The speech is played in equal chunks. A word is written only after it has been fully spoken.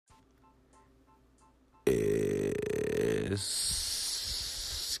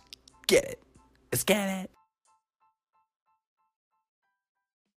Let's get it. Let's get it.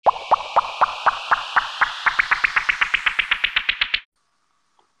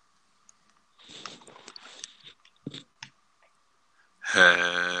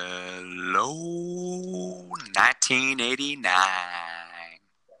 Hello, 1989.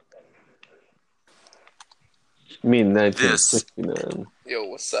 You mean 1969? Yo,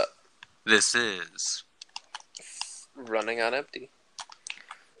 what's up? This is Running on empty.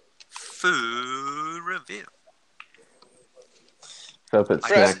 Food Review. What's up at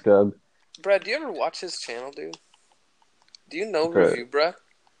Brad. Snack Dub? Brad, do you ever watch his channel, dude? Do you know Brad. Review, bruh?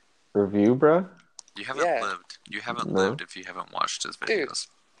 Review, bro? You haven't Yeah. lived. You haven't No. lived if you haven't watched his Dude. videos.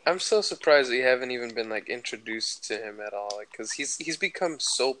 I'm so surprised that you haven't even been introduced to him at all. Because he's become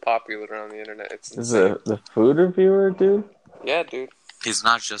so popular on the internet. It's Is insane. the food reviewer, dude? Yeah, dude. He's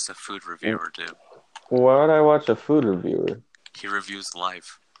not just a food reviewer, dude. Why would I watch a food reviewer? He reviews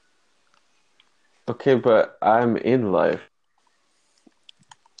life. Okay, but I'm in life.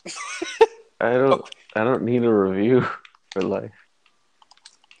 I don't need a review for life.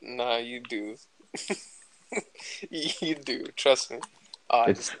 Nah, you do. You do. Trust me.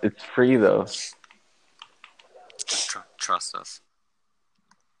 It's free though. Just trust us.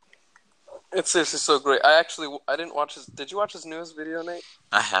 It's seriously so great. I didn't watch his. Did you watch his newest video, Nate?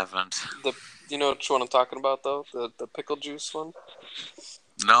 I haven't. You know which one I'm talking about, though? The pickle juice one?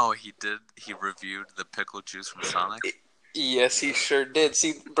 No, he did. He reviewed the pickle juice from Sonic. Yes, he sure did.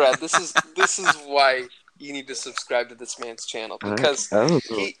 See, Brad, this is why you need to subscribe to this man's channel, because I don't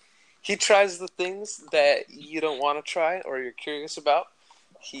know. he tries the things that you don't want to try or you're curious about.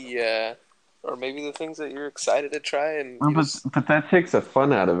 Or maybe the things that you're excited to try, and But that takes the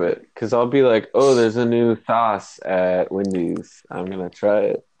fun out of it, because I'll be like, oh, there's a new sauce at Wendy's. I'm gonna try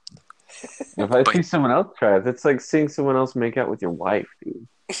it. If I see someone else try it, it's like seeing someone else make out with your wife, dude.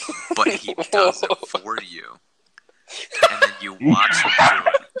 But he does it for you. And then you watch him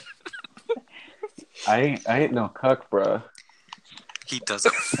do it. I ain't no cuck, bruh. He does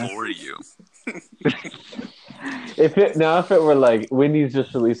it for you. If it were like Wendy's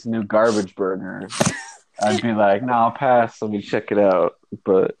just released a new garbage burger, I'd be like, no, I'll pass. Let me check it out.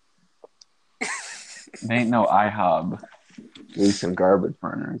 But they ain't no IHOB releasing garbage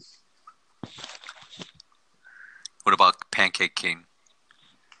burners. What about Pancake King?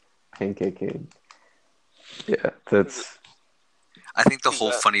 Pancake King. Yeah, that's. I think the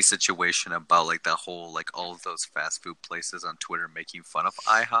whole funny situation about that whole all of those fast food places on Twitter making fun of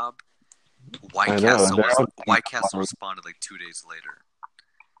IHOB. White Castle responded 2 days later.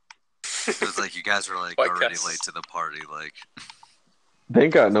 It was you guys are already late to the party. They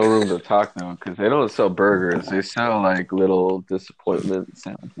got no room to talk though, because they don't sell burgers. They sell little disappointment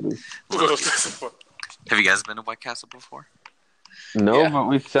sandwiches. Have you guys been to White Castle before? No, Yeah. but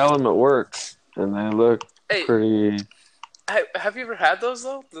we sell them at work, and they look pretty. Have you ever had those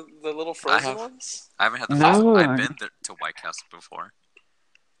though? The little frozen ones? I haven't had the No. I've been there to White Castle before.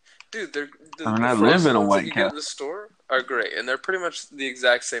 Dude, the I live frozen in a ones White that you get Castle. in the store are great, and they're pretty much the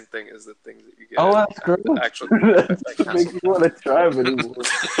exact same thing as the things that you get. Oh, at that's great. the actual That doesn't make me want to try them anymore.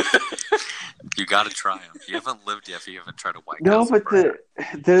 You gotta try them. You haven't lived yet if you haven't tried a White No, Castle but burger.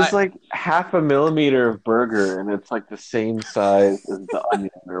 there's half a millimeter of burger, and it's the same size as the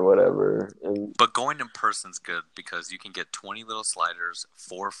onion or whatever. And But going in person's good because you can get 20 little sliders,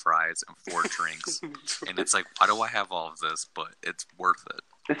 4 fries, and 4 drinks. And it's why do I have all of this? But it's worth it.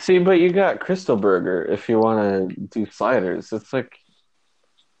 see, but you got Crystal Burger if you want to do sliders. It's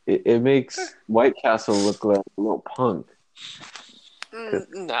it makes White Castle look like a little punk.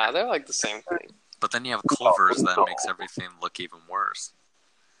 Nah, they're the same thing. But then you have Culver's that makes everything look even worse.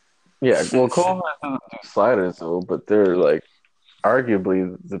 Yeah, well, Culver's doesn't do sliders though, but they're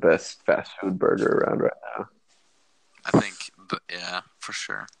arguably the best fast food burger around right now. I think, yeah, for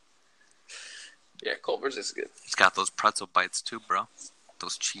sure. Yeah, Culver's is good. It's got those pretzel bites too, bro.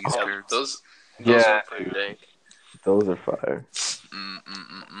 Those cheese curds. Those Yeah, are pretty dank. Those are fire.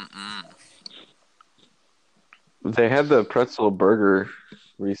 Mm-mm-mm-mm-mm. They had the pretzel burger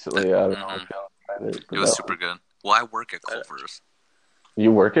recently. I don't know if y'all tried it. It was super good. Well, I work at Culver's.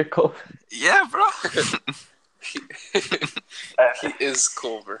 You work at Culver's? Yeah, bro. He is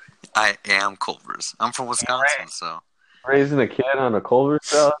Culver. I am Culver's. I'm from Wisconsin, so. Raising a kid on a Culver's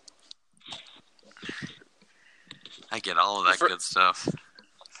salad? I get all of that good stuff.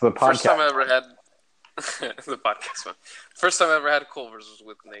 It's the podcast. First time I ever had the podcast one. First time I ever had Culver's was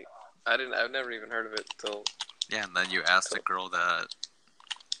with Nate. I've never even heard of it until. Yeah, and then you asked a girl that.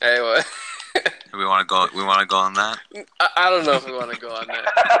 Hey, what? We want to go. We want to go on that. I don't know if we want to go on that.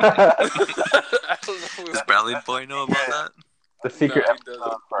 I don't know. If we Does Bradley Boy know about that? The secret No, he episode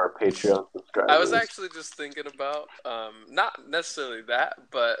doesn't. for our Patreon subscribers. I was actually just thinking about, not necessarily that,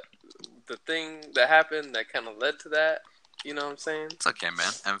 but the thing that happened that kind of led to that. You know what I'm saying? It's okay,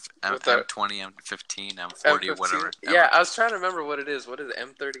 man. With our- M20, M15, M40, M15? whatever. Yeah, I was trying to remember what it is. What is it,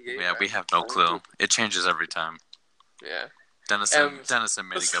 M38? Yeah, we have no clue. It changes every time. Yeah. Dennison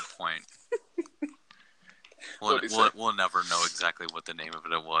made a good point. What'd he say? We'll never know exactly what the name of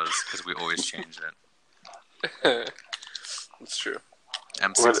it was because we always change it. It's true.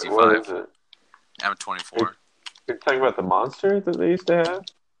 M65, What is it? M24. You're talking about the monster that they used to have?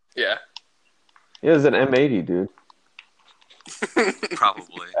 Yeah. Yeah, it's an M80, dude.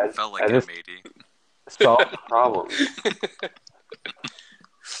 Probably. It felt like I just- M80. Solve the problem.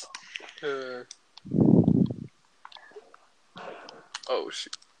 Oh,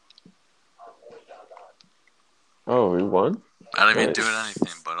 shoot. Oh, we won? I didn't even Nice. do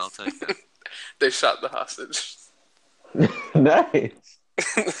anything, but I'll take it. They shot the hostage. Nice.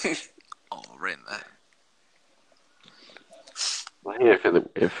 Oh, right in that. Well, yeah,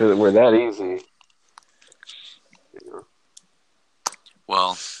 if it were that easy. You know.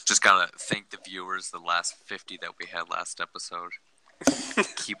 Well, just gotta thank the viewers, the last 50 that we had last episode.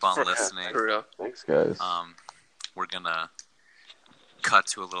 Keep on listening. For real. Thanks, guys. We're gonna cut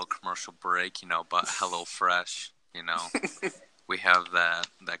to a little commercial break, but HelloFresh, we have that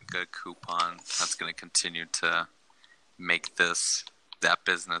good coupon that's gonna continue to make that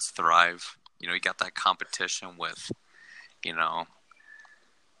business thrive. You got that competition with,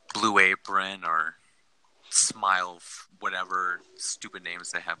 Blue Apron or Smile, whatever stupid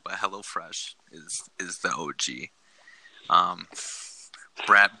names they have, but HelloFresh is the OG.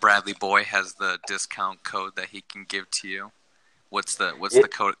 Bradley Boy has the discount code that he can give to you. What's the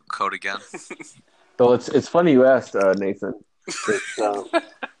code again? So it's funny you asked, Nathan. It's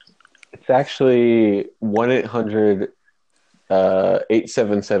actually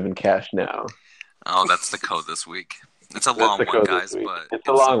 1-800-877 cash-now. Oh, that's the code this week. It's a long one, guys, but it's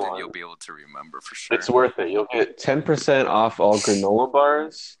a long something one. you'll be able to remember for sure. It's worth it. You'll get 10% off all granola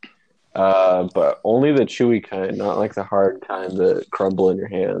bars, but only the chewy kind, not like the hard kind that crumble in your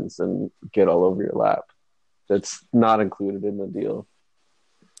hands and get all over your lap. That's not included in the deal.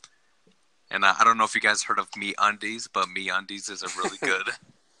 And I don't know if you guys heard of MeUndies, but MeUndies is a really good.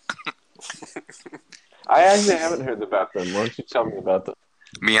 I actually haven't heard about them. Why don't you tell me about them?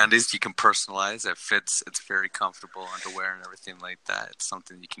 MeUndies you can personalize. It fits. It's very comfortable underwear and everything like that. It's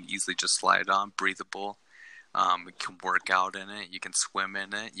something you can easily just slide on, breathable. You can work out in it. You can swim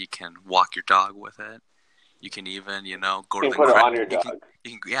in it. You can walk your dog with it. You can even, go to the put it on your dog.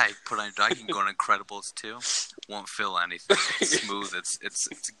 You can put it on your dog. You can go to Incredibles too. Won't feel anything. It's smooth. It's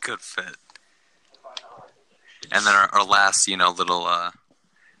a good fit. And then our last, little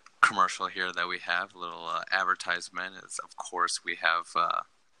commercial here that we have, a little advertisement is, of course, we have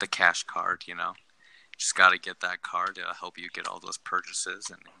the cash card. Just got to get that card. It'll help you get all those purchases,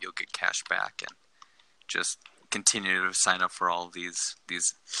 and you'll get cash back. And just continue to sign up for all these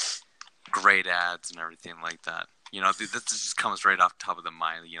great ads and everything like that. This just comes right off the top of the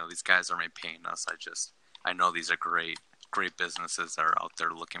mind. These guys aren't paying us. I know these are great businesses that are out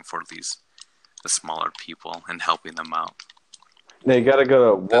there looking for the smaller people and helping them out. Now you got to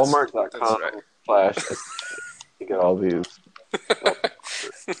go to That's walmart.com/ you get all these.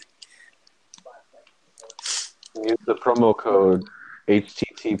 Use the promo code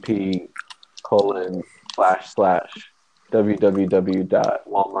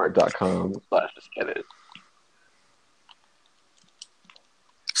http://www.walmart.com/just-get-it.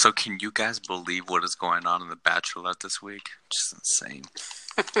 So can you guys believe what is going on in The Bachelorette this week? Just insane.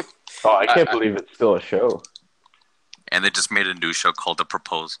 Oh, I can't believe it's still a show. And they just made a new show called The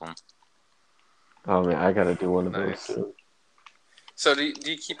Proposal. Oh man, I gotta do one of those Nice. soon. So do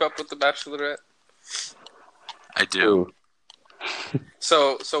you keep up with The Bachelorette? I do. Ooh.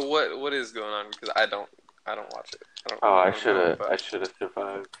 So what is going on? Because I don't watch it. I don't know, but- should have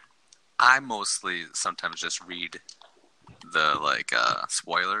survived. I mostly sometimes just read the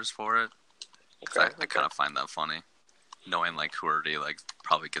spoilers for it. 'Cause I kind of find that funny, knowing who already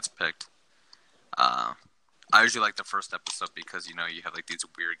probably gets picked. I usually like the first episode because you have these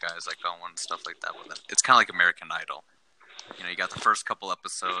weird guys on one and stuff like that. But then it's kind of like American Idol. You got the first couple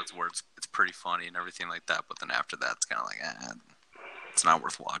episodes where it's pretty funny and everything like that, but then after that it's kind of it's not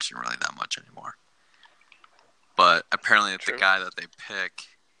worth watching really that much anymore. But apparently the guy that they pick,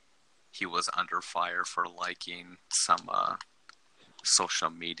 he was under fire for liking some social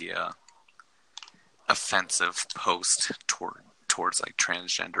media offensive post towards like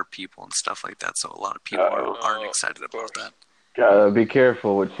transgender people and stuff like that. So a lot of people aren't excited about that. Gotta be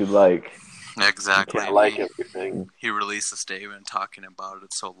careful what you like. Exactly. You can't like everything. He released a statement talking about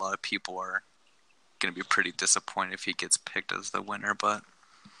it, so a lot of people are going to be pretty disappointed if he gets picked as the winner, but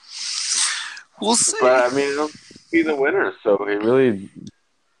we'll see. But I mean, he'll be the winner, so he really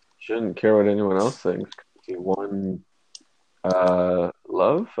shouldn't care what anyone else thinks. He won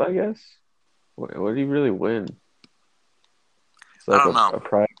love, I guess. What did he really win? It's like I don't know. A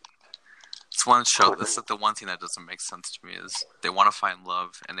prize. It's one show. This is the one thing that doesn't make sense to me is they want to find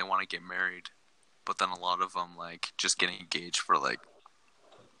love and they want to get married, but then a lot of them like just get engaged for like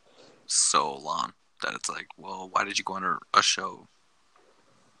so long that it's like, well, why did you go on a show?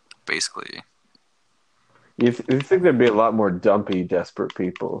 Basically, You think there'd be a lot more dumpy, desperate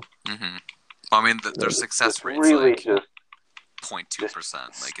people? Mm-hmm. I mean, their success rate's really like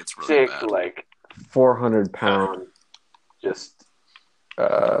 0.2%. Like it's really sick, bad. like 400-pound, just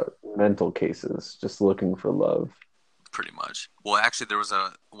mental cases, just looking for love. Pretty much. Well, actually, there was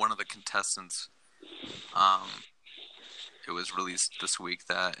one of the contestants. It was released this week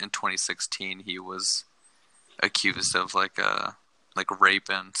that in 2016 he was accused of like rape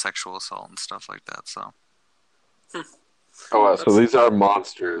and sexual assault and stuff like that. So. Oh, wow. So these are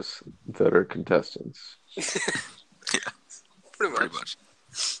monsters that are contestants. Yeah, pretty much.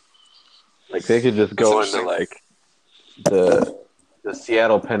 Like they could just go into like the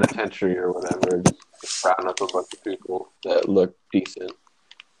Seattle Penitentiary or whatever, and just round up a bunch of people that look decent,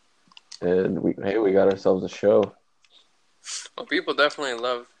 and we got ourselves a show. Well, people definitely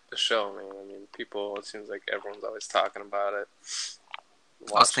love the show, man. I mean, it seems like everyone's always talking about it.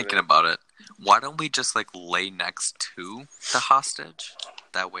 I was thinking about it. Why don't we just like lay next to the hostage?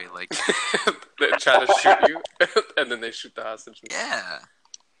 That way, like they try to shoot you, and then they shoot the hostage. Yeah.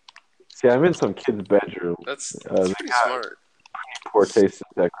 See, I'm in some kid's bedroom. That's pretty smart. Poor taste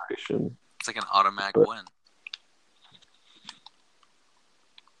in decoration. It's like an automatic win.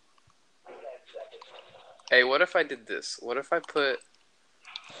 Hey, what if I did this? What if I put...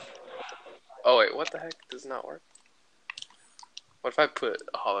 Oh, wait, what the heck? Does not work? What if I put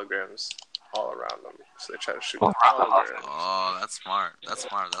holograms all around them? So they try to shoot the holograms. Oh, that's smart.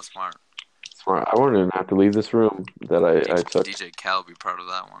 Smart. I won't even have to leave this room that I took. DJ Cal will be proud of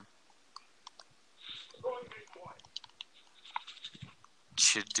that one. What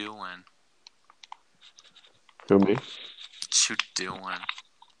you doing? Who, me? What you doing?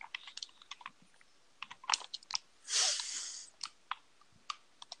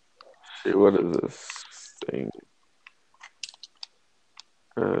 See, what is this thing?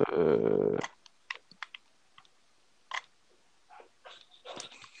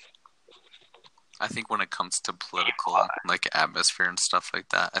 I think when it comes to political like atmosphere and stuff like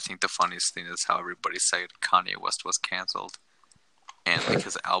that, I think the funniest thing is how everybody said Kanye West was canceled, and like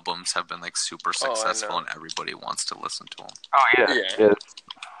his albums have been like super successful, and everybody wants to listen to them. Oh yeah. It's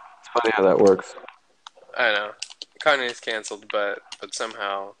funny how that works. I know Kanye's canceled, but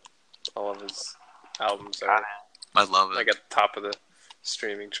somehow all of his albums are I love it. Like at the top of the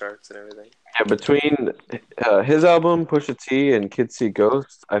streaming charts and everything. Yeah, between his album, Pusha T, and Kids See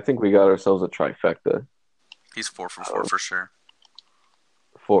Ghosts, I think we got ourselves a trifecta. He's 4 for 4 for sure.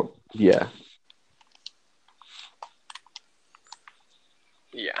 Yeah.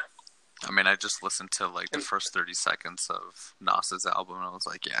 Yeah. I mean, I just listened to like the first 30 seconds of Nas's album, and I was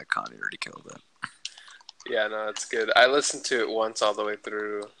like, yeah, Kanye already killed it. Yeah, no, it's good. I listened to it once all the way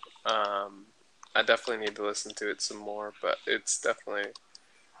through. I definitely need to listen to it some more, but it's definitely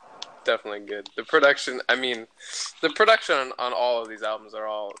good. The production on all of these albums are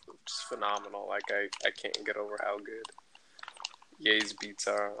all just phenomenal. Like, I can't get over how good Ye's beats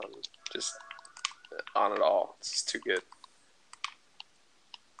are on it all. It's just too good.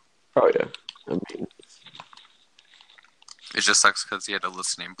 Oh, yeah. I mean, it just sucks because he had a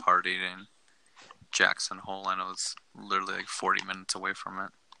listening party in Jackson Hole, and it was literally like 40 minutes away from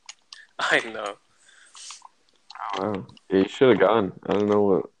it. I know. Wow. Yeah, you should have gone. I don't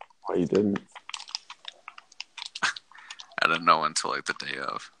know why you didn't. I didn't know until like the day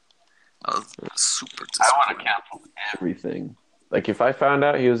of. I was super disappointed. I want to cancel everything. Like, if I found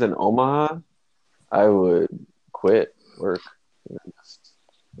out he was in Omaha, I would quit work.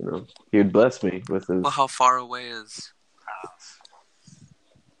 He would bless me with his... Well, how far away is...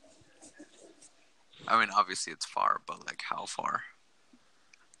 I mean, obviously it's far, but like how far?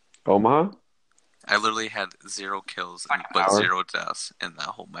 Omaha? I literally had 0 kills but 0 deaths in that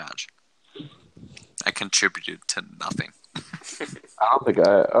whole match. I contributed to nothing. I don't think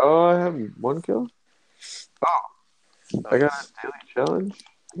I have 1 kill? Oh. I got a daily challenge?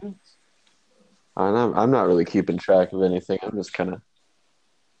 And I'm not really keeping track of anything. I'm just kind of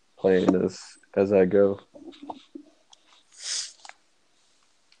playing as I go.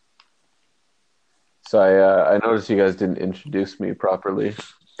 So I noticed you guys didn't introduce me properly.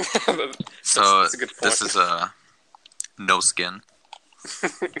 That's a good point. This is a no skin.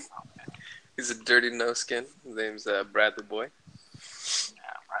 He's a dirty no skin. His name's Bradley Boy.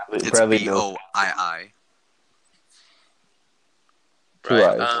 It's Bradley BOII.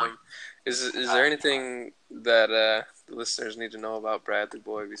 Right. Is there anything that the listeners need to know about Bradley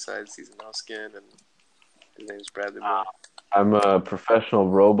Boy besides he's a no skin and his name's Bradley Boy? I'm a professional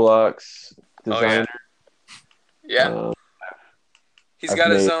Roblox designer. Yeah. He's got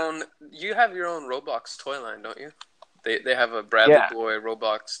his own. You have your own Roblox toy line, don't you? They have a Bradley Boy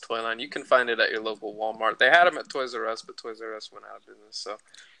Roblox toy line. You can find it at your local Walmart. They had them at Toys R Us, but Toys R Us went out of business, so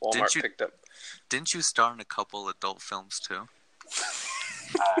Walmart picked up. Didn't you star in a couple adult films too?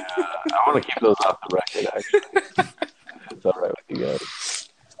 I want to keep those off the record, actually. It's all right with you guys.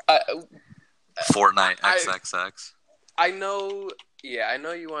 Fortnite XXX. I know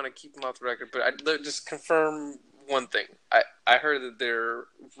you want to keep them off the record, but just confirm one thing. I heard that they're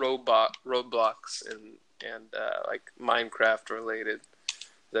Roblox and like Minecraft related.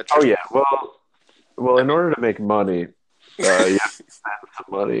 Oh yeah, well, in order to make money, you have to spend some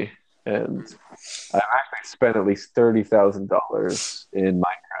money, and I've actually spent at least $30,000 in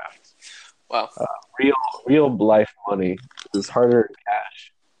Minecraft. Wow, real life money is harder than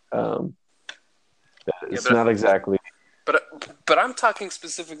cash. It's not exactly. But I'm talking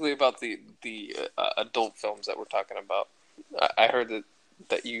specifically about the adult films that we're talking about. I heard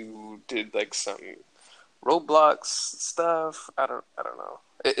that you did like some Roblox stuff. I don't know.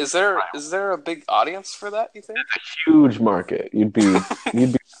 Is there a big audience for that, you think? It's a huge market. You'd be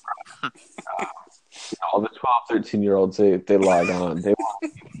all the 12, 13-year-olds they log on. They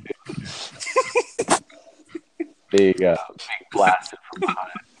want big blasted from behind.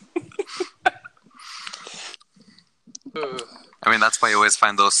 I mean, that's why you always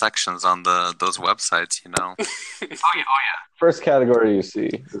find those sections on those websites, you know. Oh yeah. First category you see.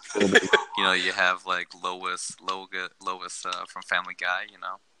 You know, you have like Lois from Family Guy, you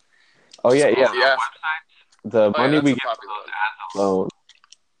know. Oh yeah. The money we get from those ads alone,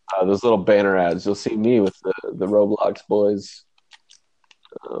 those little banner ads. You'll see me with the Roblox boys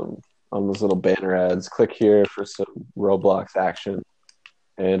on those little banner ads. Click here for some Roblox action,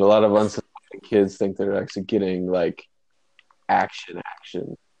 and a lot of unsuspecting kids think they're actually getting like action.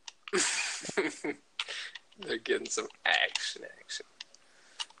 They're getting some action.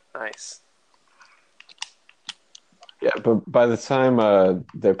 Nice. Yeah, but by the time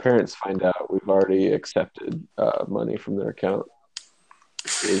their parents find out, we've already accepted money from their account.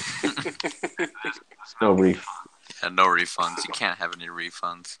 There's no refund. Yeah, no refunds. You can't have any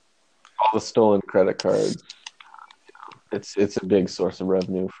refunds. All the stolen credit cards. It's a big source of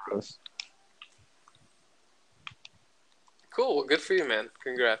revenue for us. Cool. Well, good for you, man.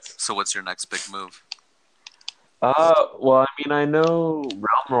 Congrats. So what's your next big move? Well, I mean, I know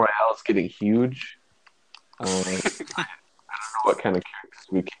Realm Royale is getting huge. I don't know what kind of characters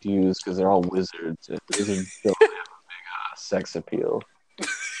we could use because they're all wizards. It doesn't have a big sex appeal.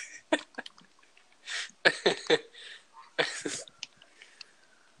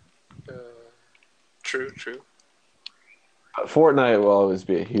 True. Fortnite will always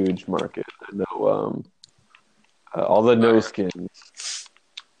be a huge market. I know all the no skins.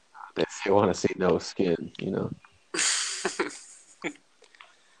 They want to see no skin, you know.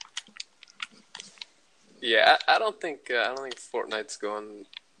 Yeah, I don't think Fortnite's going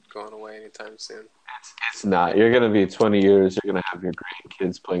away anytime soon. It's not. You're gonna be 20 years. You're gonna have your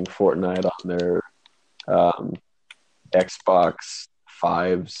grandkids playing Fortnite on their Xbox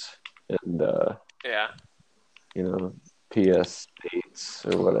 5s and you know, PS8s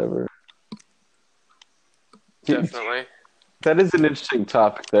or whatever. Definitely. That is an interesting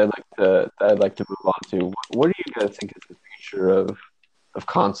topic that I'd like to move on to. What do you guys think is the future of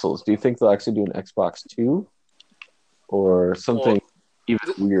consoles? Do you think they'll actually do an Xbox 2 or something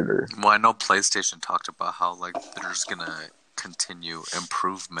even weirder? Well, I know PlayStation talked about how like they're just gonna continue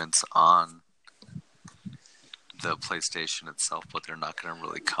improvements on the PlayStation itself, but they're not gonna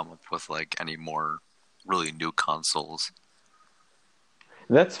really come up with like any more really new consoles.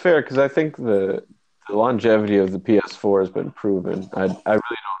 That's fair because I think the longevity of the PS4 has been proven. I really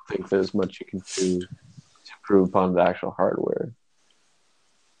don't think there's much you can do to improve upon the actual hardware.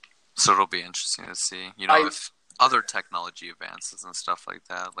 So it'll be interesting to see. You know, if other technology advances and stuff like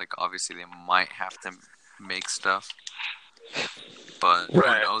that, like obviously they might have to make stuff. But who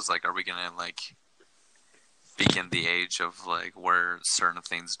knows? Like, are we gonna like begin the age of like where certain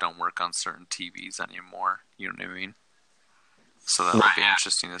things don't work on certain TVs anymore. You know what I mean? So that'll be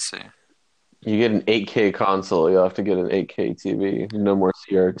interesting to see. You get an 8K console, you have to get an 8K TV. No more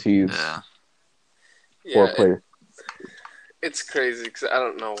CRTs. Yeah. Yeah, it's crazy because I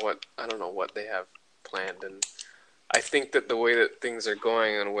don't know what they have planned, and I think that the way that things are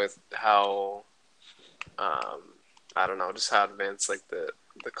going and with how I don't know, just how advanced like the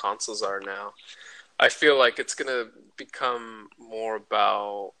consoles are now, I feel like it's gonna become more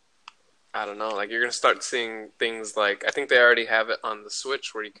about, I don't know, like you're gonna start seeing things like, I think they already have it on the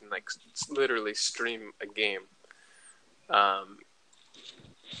Switch where you can like literally stream a game.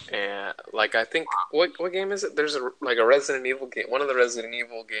 And like I think what game is it? There's a Resident Evil game, one of the Resident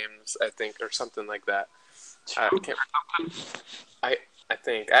Evil games, I think, or something like that. I can't. I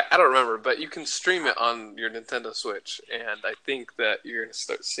think I don't remember, but you can stream it on your Nintendo Switch, and I think that you're gonna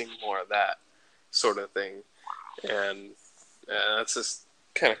start seeing more of that sort of thing, and that's just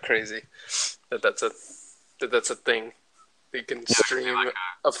kind of crazy that's a thing. You can stream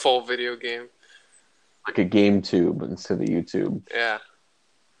a full video game, like a game tube instead of YouTube. Yeah.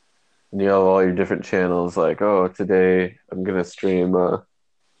 And you have all your different channels. Like, oh, today I'm gonna stream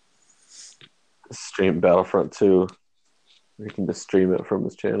Battlefront 2. You can just stream it from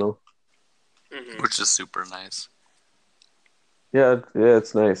this channel, which is super nice. Yeah,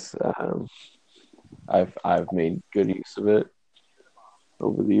 it's nice. I've made good use of it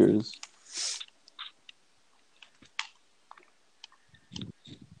over the years.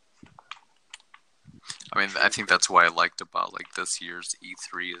 I mean, I think that's what I liked about like this year's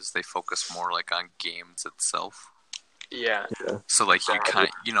E3 is they focus more like on games itself. Yeah. So like you kind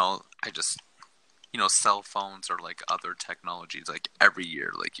of, cell phones or like other technologies, like every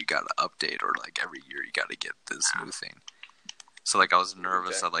year, like you got to update, or like every year you got to get this new thing. So like I was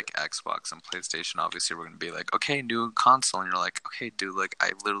nervous that like Xbox and PlayStation obviously were going to be like, okay, new console, and you're like, okay, dude, like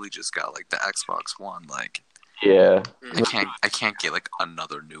I literally just got like the Xbox One, like yeah, I can't get like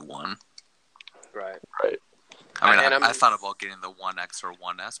another new one. Right. I mean, I thought about getting the 1X or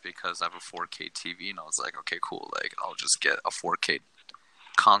 1S because I have a 4K TV, and I was like, okay, cool, like I'll just get a 4K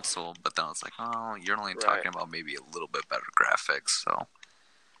console. But then I was like, oh, you're only talking about maybe a little bit better graphics. So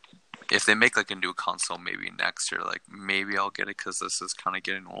if they make like a new console maybe next year, like maybe I'll get it because this is kind of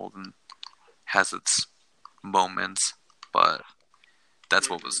getting old and has its moments. But that's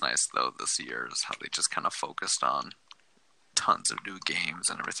what was nice though this year is how they just kind of focused on tons of new games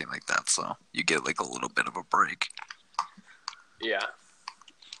and everything like that, so you get like a little bit of a break. Yeah,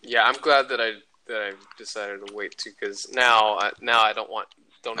 I'm glad that I decided to wait too, because now I don't want.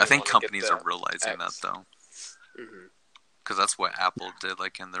 I think companies are realizing that though, because that's what Apple did.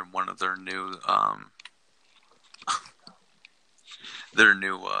 Like in one of their new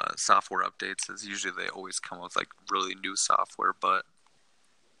software updates is usually they always come with like really new software, but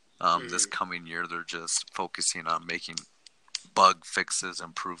this coming year they're just focusing on making bug fixes,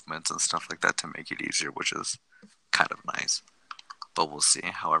 improvements, and stuff like that to make it easier, which is kind of nice. But we'll see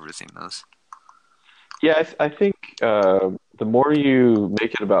how everything is. Yeah, I think the more you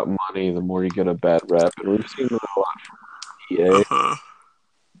make it about money, the more you get a bad rep. And we've seen that a lot from EA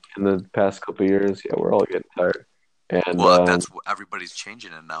in the past couple of years. Yeah, we're all getting tired. And that's what everybody's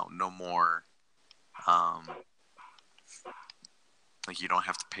changing it now. No more like you don't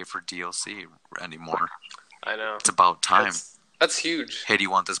have to pay for DLC anymore. I know. It's about time. That's huge. Hey, do you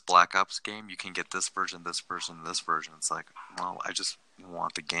want this Black Ops game? You can get this version, this version, this version. It's like, well, I just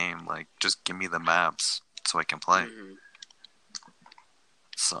want the game. Like, just give me the maps so I can play.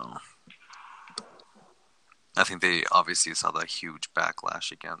 So, I think they obviously saw that huge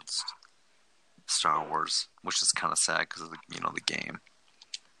backlash against Star Wars, which is kind of sad because of the game.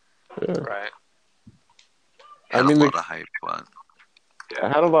 Yeah. Right. Had a lot of hype, but yeah,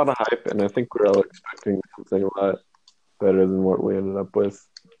 it had a lot of hype, and I think we're all expecting something a lot better than what we ended up with.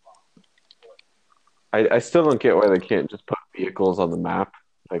 I still don't get why they can't just put vehicles on the map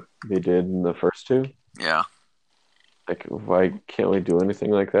like they did in the first two. Yeah. Like, why can't we do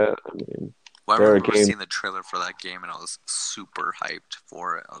anything like that? I mean, I remember seeing the trailer for that game, and I was super hyped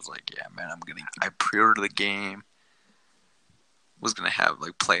for it. I was like, yeah, man, I pre-ordered the game. Was gonna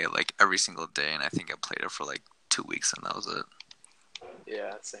play it like every single day, and I think I played it for like 2 weeks, and that was it.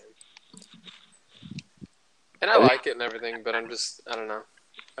 Yeah, same. And I like it and everything, but I don't know.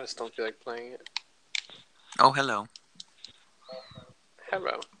 I just don't feel like playing it. Oh, hello.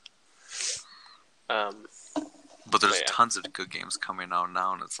 Hello. But there's tons of good games coming out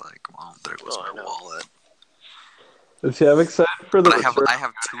now, and it's like, well, there goes my wallet. See, I'm excited for the. But I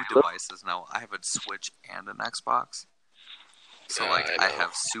have two devices now. I have a Switch and an Xbox. So Yeah, like I I know.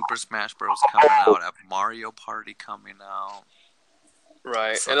 have Super Smash Bros. Coming out, I have Mario Party coming out.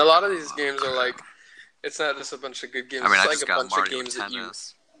 Right, So, and a lot of these games are like, it's not just a bunch of good games. I mean, it's I like just a got bunch Mario of games that you.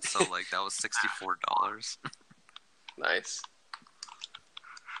 Tennis, so like that was $64. Nice.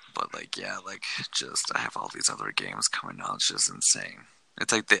 But like, yeah, like just I have all these other games coming out. It's just insane.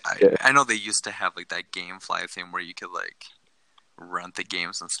 It's like I know they used to have like that GameFly thing where you could like rent the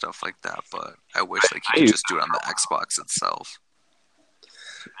games and stuff like that, but I wish like you could just do it on the Xbox itself.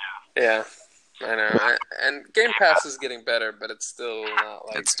 Yeah, I know. And Game Pass is getting better, but it's still not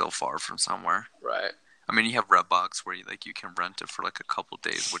like It's still far from somewhere. right. I mean, you have Redbox where you can rent it for like a couple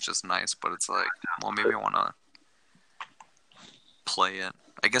days, which is nice, but it's like, well, maybe I want to play it.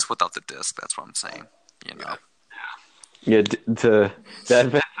 I guess without the disc, that's what I'm saying. You know. Yeah, the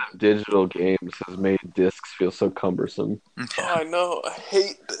advent of digital games has made discs feel so cumbersome. Oh, I know. I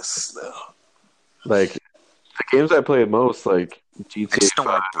hate this now. Like the games I play most, like GTA I just don't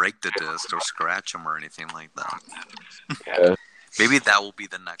 5. want to break the disc or scratch them or anything like that. Yeah. Maybe that will be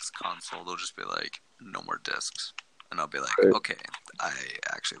the next console. They'll just be like, no more discs. And I'll be like, Right. okay, I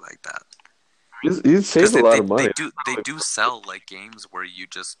actually like that. You save a lot of money. They do sell like games where you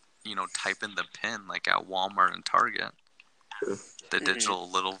just, type in the pin like at Walmart and Target. The digital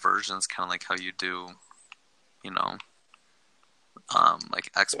little versions, kind of like how you do, like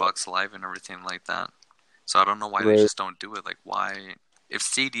Xbox Live and everything like that. So I don't know why they just don't do it. Like, why, if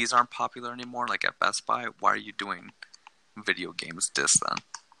CDs aren't popular anymore, like at Best Buy, why are you doing video games disc then?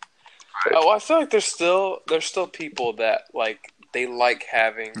 Oh, I feel like there's still people that like they like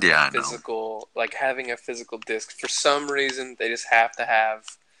having physical, like having a physical disc. For some reason, they just have to have.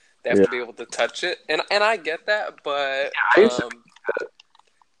 They have to be able to touch it, and I get that, but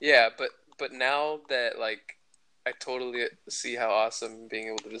but now that like I totally see how awesome being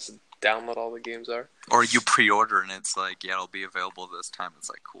able to just download all the games are. Or you pre-order and it's like, yeah, it'll be available this time. It's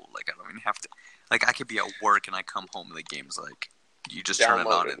like, cool. Like I don't even have to. Like I could be at work and I come home and the game's like, you just turn it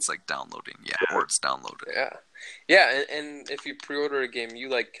on. It's like downloading, or it's downloaded. Yeah, and if you pre-order a game, you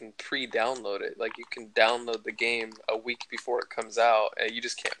like can pre-download it. Like you can download the game a week before it comes out, and you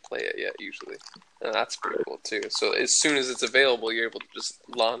just can't play it yet usually, and that's pretty cool too. So as soon as it's available, you're able to just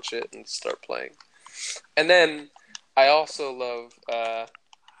launch it and start playing. And then I also love,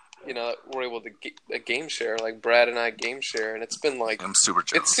 we're able to get a game share. Like Brad and I game share, and it's been like I'm super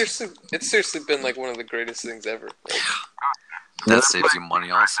jealous. It's seriously been like one of the greatest things ever. Like, that saves you money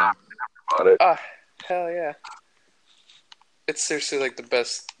also. Hell yeah. It's seriously like the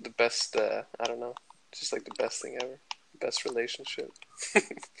best, I don't know, just like the best thing ever. Best relationship. I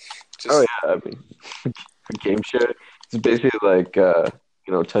mean, game share, it's basically like,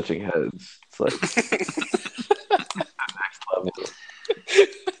 touching heads. It's like next level.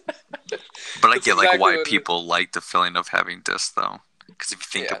 But I get like why people like the feeling of having discs though. Because if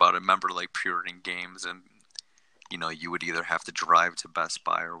you think about it, remember like pre-ordering games and you would either have to drive to Best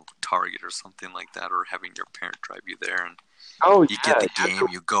Buy or Target or something like that, or having your parent drive you there, and you get the game,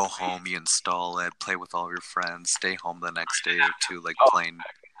 you go home, you install it, play with all your friends, stay home the next day or two, like playing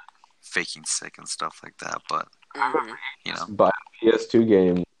faking sick and stuff like that. But buy a PS2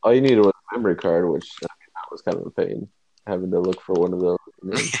 game, all you needed was a memory card, which that was kind of a pain, having to look for one of those.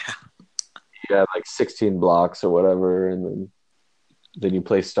 You had like 16 blocks or whatever, and then you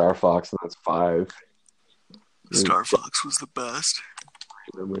play Star Fox, and that's 5. Star Fox was the best.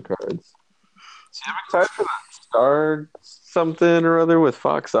 Memory cards. So you ever excited for that Star something or other with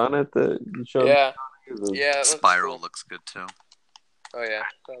Fox on it that you showed? Yeah. Spiral looks good too. Oh yeah,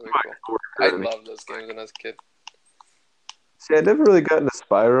 that'd be cool. I loved those games when I was a kid. See, I never really got into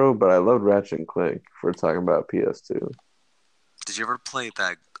Spyro, but I loved Ratchet and Clank. If we're talking about PS2. Did you ever play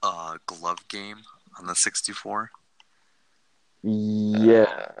that glove game on the 64?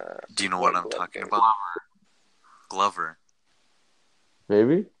 Yeah. Do you know what I'm talking about? Glover.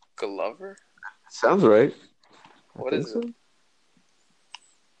 Maybe? Glover? Sounds right. What is it?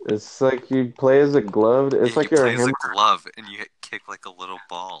 It's like you play as a glove. It's like you play as a glove and you kick like a little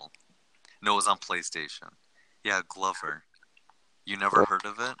ball. No, it was on PlayStation. Yeah, Glover. You never heard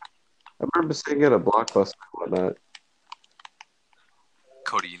of it? I remember seeing it at Blockbuster and whatnot.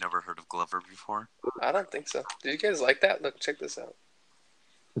 Cody, you never heard of Glover before? I don't think so. Do you guys like that? Look, check this out.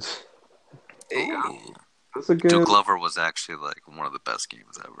 Hey. That's a good... Dude, Glover was actually like one of the best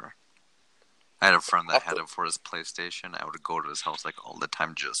games ever. I had a friend that had it for his PlayStation. I would go to his house like all the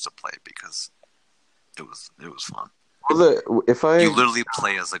time just to play because it was fun. You literally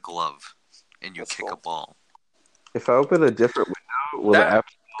play as a glove and you kick a ball. If I open a different window, will the app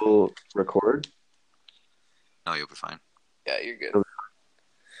still record? No, you'll be fine. Yeah, you're good.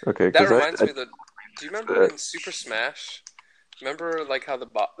 Okay. That reminds me, do you remember in Super Smash, Remember, like, how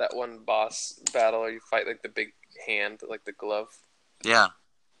that one boss battle, you fight, like, the big hand, like, the glove? Yeah.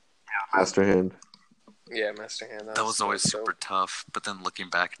 Master Hand. Yeah, Master Hand. That was always dope. super tough, but then looking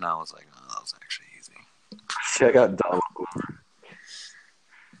back now, I was like, oh, that was actually easy. Check out Donald.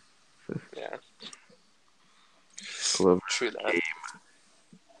 Yeah. Glover. True that.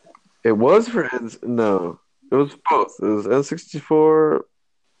 It was for no. It was both. It was N64,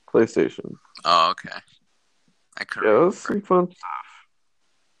 PlayStation. Oh, okay. I couldn't Yeah, it remember. was some fun stuff.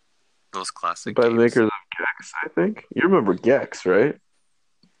 Those classic By the games. makers of Gex, I think. You remember Gex, right?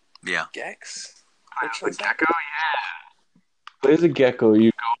 Yeah. Gex? The Which one's that? Gecko, yeah. Plays a gecko,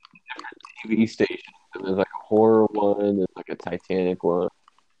 you go to different TV stations, and there's like a horror one, there's like a Titanic one,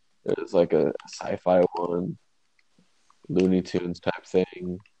 there's like a sci-fi one, Looney Tunes type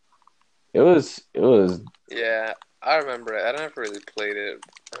thing. It was Yeah, I remember it. I never really played it.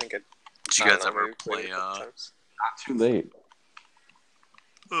 I think Did I you don't guys know, ever maybe played play, it a couple times. not too late.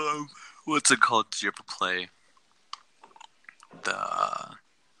 What's it called? Did you ever play the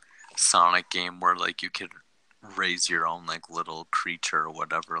Sonic game where, like, you could raise your own, like, little creature or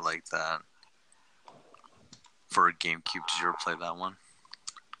whatever like that? For a GameCube, did you ever play that one? You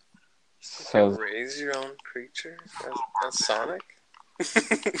So, can raise your own creature? That's Sonic?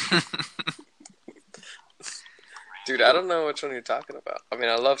 Dude, I don't know which one you're talking about. I mean,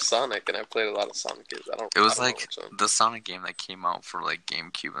 I love Sonic, and I played a lot of Sonic games. It was I don't know like which one. the Sonic game that came out for, like,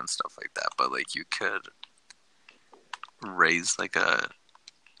 GameCube and stuff like that, but, like, you could raise, like, a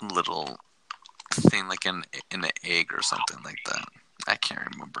little thing, like an egg or something like that. I can't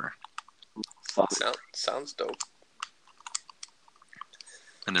remember. Sounds dope.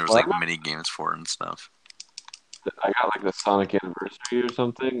 And there was, like, mini games for it and stuff. I got like the Sonic Anniversary or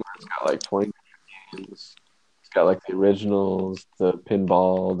something where it's got like 20 games. It's got like the originals, the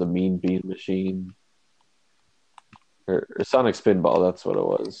pinball, the Mean Bean Machine, or Sonic Spinball. That's what it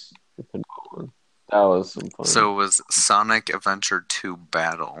was. The pinball one. That was some fun. So it was Sonic Adventure 2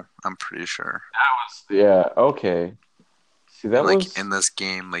 Battle, I'm pretty sure. That was, yeah, okay. See, that like, was... in this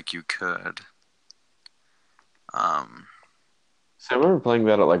game, like, you could... See, I remember playing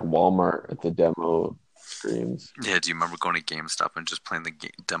that at like Walmart at the demo screens. Yeah, do you remember going to GameStop and just playing the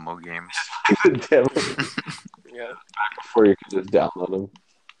demo games? Demo. Yeah. Before you could just download them.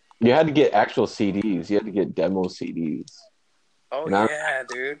 You had to get actual CDs. You had to get demo CDs. Oh, And yeah,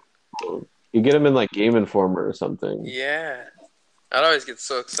 dude. You get them in like Game Informer or something. Yeah. I'd always get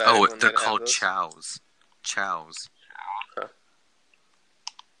so excited Oh, when they're they'd have called those. Chows. Chows. Huh.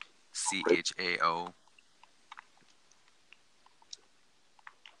 CHAO.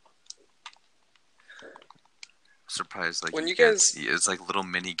 Surprised, like, When you can't guys- see. It's like little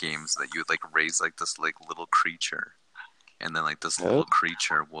mini games that you would, like, raise, like, this, like, little creature, and then, like, this little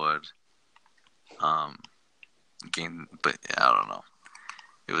creature would gain. But yeah, I don't know.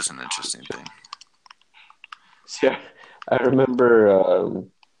 It was an interesting thing. Yeah, I remember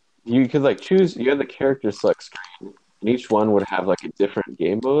you could like choose. You had the character select screen, and each one would have like a different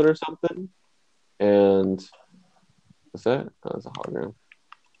game mode or something. And what's that? Oh, that's a hologram.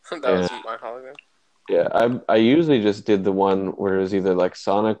 That was my hologram. Yeah, I usually just did the one where it was either like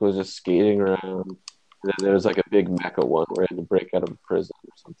Sonic was just skating around, and then there was like a big mecha one where he had to break out of prison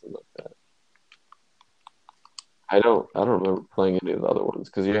or something like that. I don't remember playing any of the other ones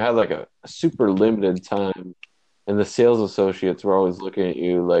because you had like a super limited time, and the sales associates were always looking at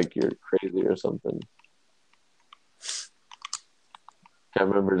you like you're crazy or something. I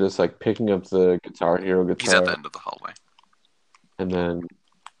remember just like picking up the Guitar Hero guitar. He's at the end of the hallway. And then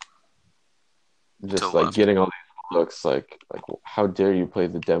just To like left. getting all these looks like how dare you play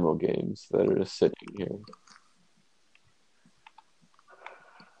the demo games that are just sitting here.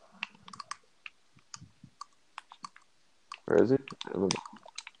 Where is he? I don't know.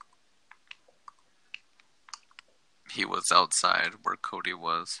 He was outside where Cody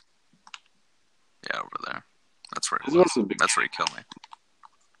was. Yeah, over there. That's where he This was. was a big- That's where he killed me.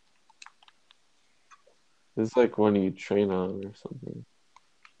 This is like one you train on or something.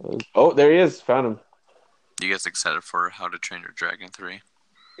 Oh, there he is. Found him. You guys excited for How to Train Your Dragon 3?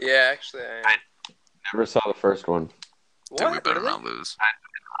 Yeah, actually, I am. Never saw the first one. Dude, we What? better Really? not lose.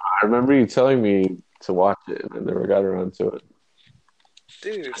 I remember you telling me to watch it, and I never got around to it.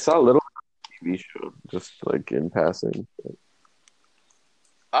 Dude, I saw a little TV show, just like in passing.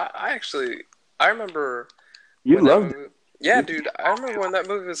 I remember You when that loved it. movie. Yeah, dude, I remember when that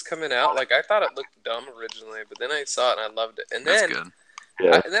movie was coming out. Like, I thought it looked dumb originally, but then I saw it and I loved it. And That's then, good.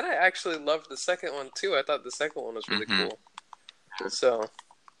 Yeah. and then I actually loved the second one too. I thought the second one was really Mhm. cool. So,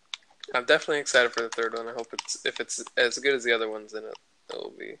 I'm definitely excited for the third one. I hope if it's as good as the other ones, then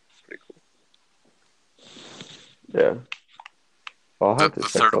it'll be pretty cool. Yeah. I'll The have to the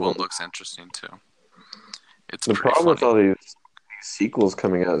check third that one out. looks interesting too. It's The pretty problem with all funny. these sequels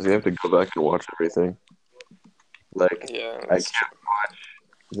coming out is you have to go back and watch everything. Like, Yeah, I that's can't true. watch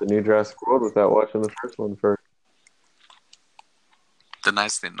the new Jurassic World without watching the first one first. The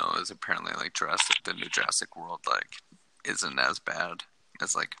nice thing though is apparently like the new Jurassic World like isn't as bad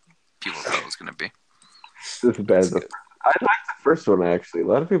as like people thought it was gonna be. This is bad That's as the good. I liked the first one actually. A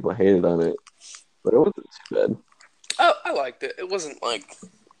lot of people hated on it, but it wasn't too bad. I liked it. It wasn't like,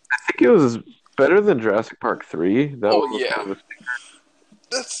 I think it was better than Jurassic Park 3. That oh one was yeah, kind of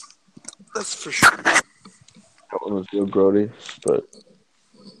that's for sure. that one was real grody, but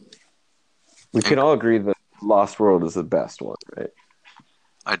we And can all agree that Lost World is the best one, right?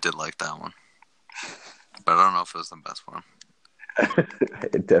 I did like that one, but I don't know if it was the best one.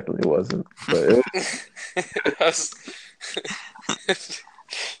 It definitely wasn't, but it was I was, I was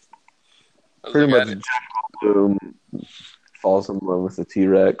pretty like, much Jeff Goldblum falls in love with the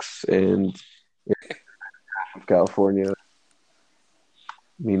T-Rex and California.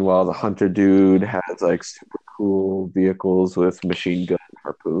 Meanwhile, the hunter dude has like super cool vehicles with machine gun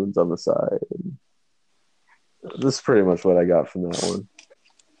harpoons on the side. This is pretty much what I got from that one.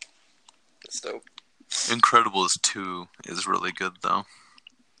 it's dope. Incredibles 2 is really good though.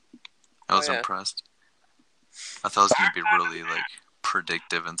 I was Oh, yeah. impressed. I thought it was gonna be really like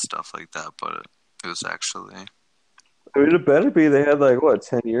predictive and stuff like that, but it was actually I mean, it better be. They had like what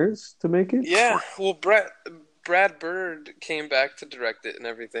 10 years to make it. Yeah, well, Brad Bird came back to direct it and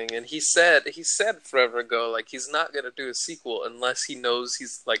everything, and he said forever ago, like, he's not gonna do a sequel unless he knows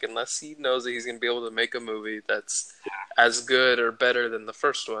that he's gonna be able to make a movie that's as good or better than the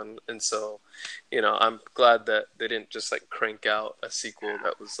first one. And so, I'm glad that they didn't just like crank out a sequel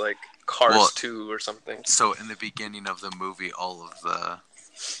that was like Cars 2 or something. So in the beginning of the movie, all of the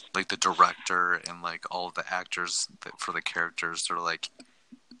like the director and like all of the actors for the characters are like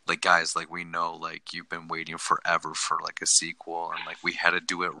guys, like we know like you've been waiting forever for like a sequel, and like we had to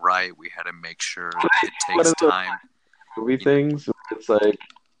do it right. We had to make sure it What takes is the time. movie things? It's like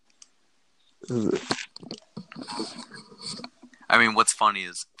I mean, what's funny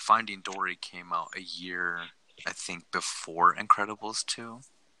is Finding Dory came out a year, I think, before Incredibles 2.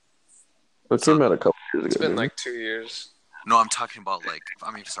 it came out a couple years ago. It's been didn't like 2 years. No, I'm talking about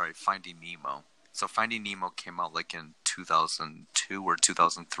Finding Nemo. So Finding Nemo came out like in 2002 or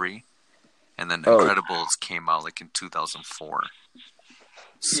 2003, and then Oh. Incredibles came out like in 2004.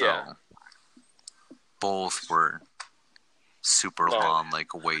 So Yeah. both were super Long. long,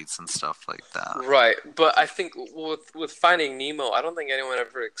 like waits and stuff like that. Right, but I think with Finding Nemo, I don't think anyone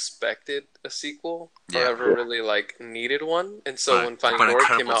ever expected a sequel or Yeah. ever really like needed one. And so when Finding Dory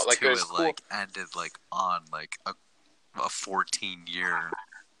came Incredibles out, like 2, it was cool. like ended like on like a 14-year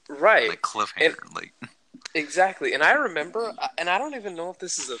Right, like cliffhanger. Like exactly. And I remember, and I don't even know if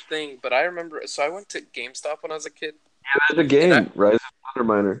this is a thing, but I remember. So I went to GameStop when I was a kid. Yeah, the game Rise of the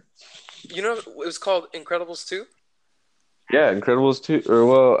Underminer. It was called Incredibles 2? Yeah, Incredibles 2. Or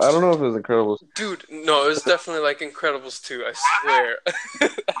well, I don't know if it was Incredibles. Dude, no, it was definitely like Incredibles 2. I swear.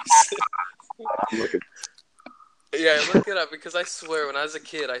 I'm looking. Yeah, look it up, because I swear when I was a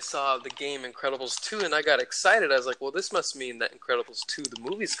kid I saw the game Incredibles 2 and I got excited. I was like, well, this must mean that Incredibles 2, the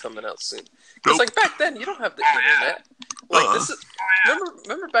movie's coming out soon. Because like back then you don't have the internet. Like this is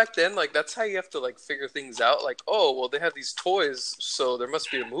remember back then, like that's how you have to like figure things out. Like, oh well, they have these toys, so there must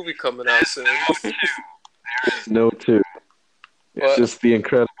be a movie coming out soon. No 2. It's What? just The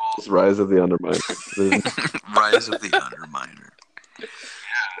Incredibles, Rise of the Underminer. There's- Rise of the Underminer.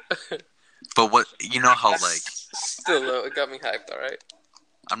 But what how like Still though, it got me hyped. All right.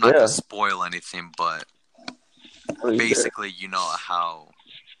 I'm not Yeah. gonna spoil anything, but what do you say? basically, you know how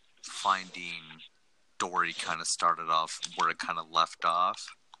Finding Dory kind of started off where it kind of left off.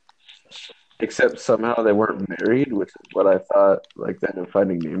 Except somehow they weren't married, which is what I thought like that in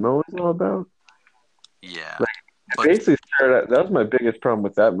Finding Nemo was all about. Yeah, It but basically started out, that was my biggest problem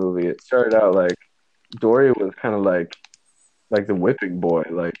with that movie. It started out like Dory was kind of like the whipping boy,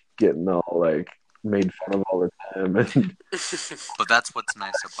 like getting all like made fun of all the time. And but that's what's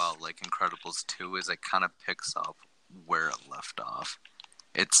nice about like Incredibles 2 is it kind of picks up where it left off.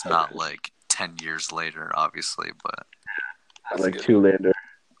 It's not like 10 years later, obviously, but like good. Zoolander,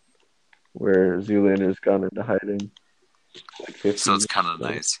 where Zoolander's gone into hiding. Like 15 so it's kind of years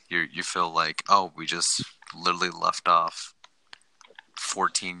ago. nice. You feel like, oh, we just literally left off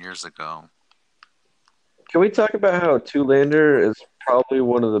 14 years ago. Can we talk about how Zoolander is probably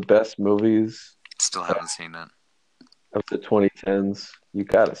one of the best movies Still haven't seen it. of the 2010s? You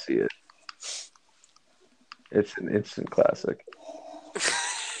gotta see it. It's an instant classic.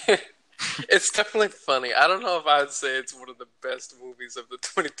 It's definitely funny. I don't know if I would say it's one of the best movies of the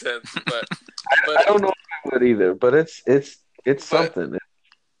 2010s, I don't know if I would either, but it's but something.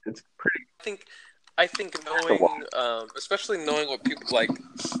 It's pretty I think I think to watch. knowing, especially knowing what people like,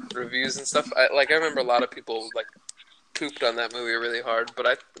 reviews and stuff. I remember a lot of people like pooped on that movie really hard,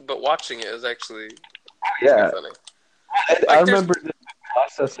 but watching it was actually pretty Yeah, funny. I Like there's remember the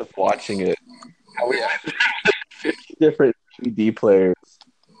process of watching it. How we yeah went through 50 different DVD players,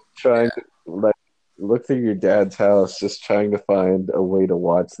 trying yeah to like look through your dad's house, just trying to find a way to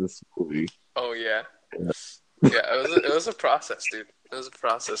watch this movie. oh yeah. Yeah. Yeah, it was a process, dude. It was a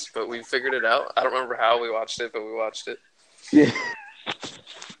process, but we figured it out. I don't remember how we watched it, but we watched it. Yeah.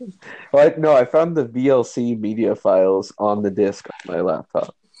 Well, no, I found the VLC media files on the disc on my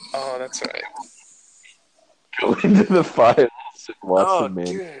laptop. Oh, that's right. Go into the files and watch Oh, them, man.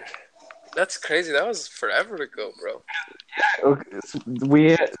 dude, that's crazy. That was forever ago, bro. Okay,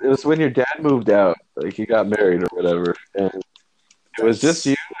 it was when your dad moved out, like he got married or whatever, and it was just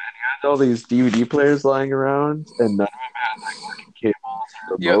you and all these DVD players lying around, and none of them had like working cables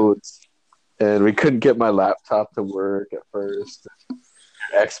or Yep. remotes, and we couldn't get my laptop to work at first.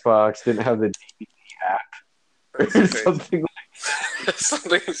 Your Xbox didn't have the DVD app or That's crazy. something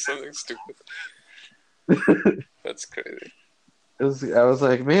something stupid. That's crazy. I was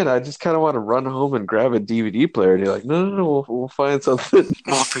like, man, I just kind of want to run home and grab a DVD player. And you're like, no, we'll find something.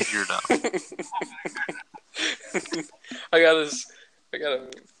 We'll figure it out. I got a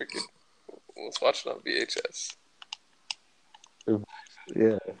freaking. Let's watch it on VHS.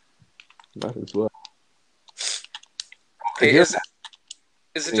 Yeah, might as well. Hey, Yeah.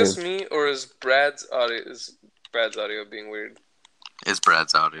 is it just me or is Brad's audio being weird? Is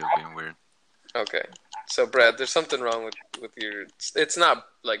Brad's audio being weird? Okay, so Brad, there's something wrong with your. It's not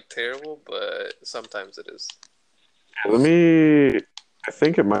like terrible, but sometimes it is. I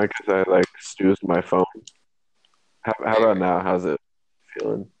think it might because I like snoozed my phone. How about now? How's it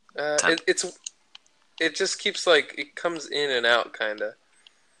feeling? It just keeps like it comes in and out, kind of.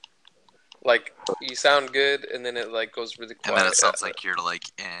 Like you sound good, and then it like goes really quiet. And then it sounds like you're like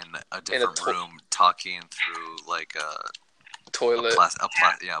in a different room talking through like a toilet.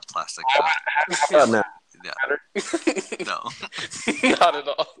 Plastic cup. How about now? Yeah. No. Not at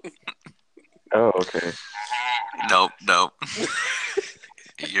all. Oh, okay. Nope.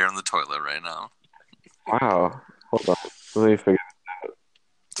 You're in the toilet right now. Wow. Hold on. Let me figure.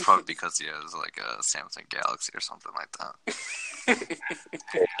 It's probably because he has like a Samsung Galaxy or something like that.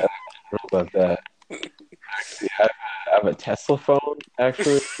 How about that? Actually, I have a Tesla phone.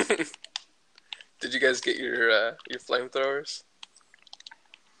 Actually, Did you guys get your flamethrowers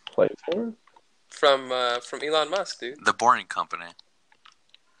flamethrower. from Elon Musk, dude? The Boring Company.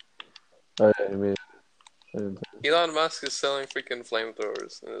 I mean, Elon Musk is selling freaking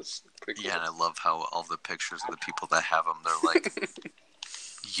flamethrowers, and it's pretty cool. Yeah, and I love how all the pictures of the people that have them, they're like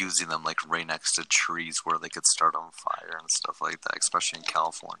using them like right next to trees where they could start on fire and stuff like that, especially in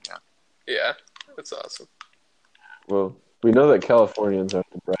California. Yeah, that's awesome. well, we know that Californians are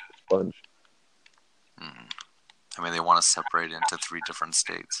the brightest bunch. I mean, they want to separate into 3 different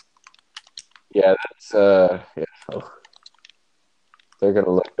states. Yeah, that's yeah. Oh. They're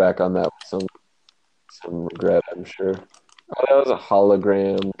gonna look back on that with some regret, I'm sure. Oh, that was a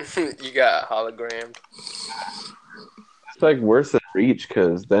hologram. You got hologrammed. It's like worse than Reach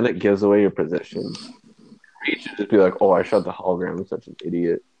because then it gives away your position. Reach would just be like, "Oh, I shot the hologram. I'm such an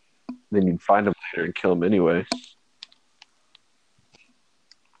idiot." Then you'd find him later and kill him anyway.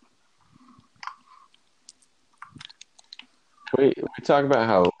 Wait, we talk about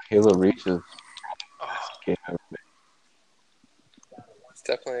how Halo Reach is game ever made. It's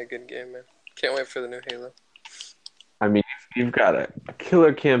definitely a good game, man. Can't wait for the new Halo. I mean, you've got a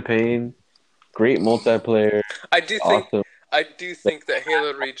killer campaign, great multiplayer, I do awesome. think that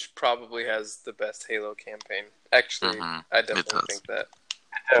Halo Reach probably has the best Halo campaign. Actually, I definitely think that.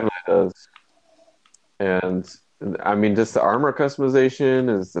 It definitely does. And I mean, just the armor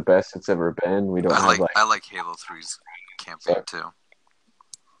customization is the best it's ever been. We don't have I like Halo 3's campaign too.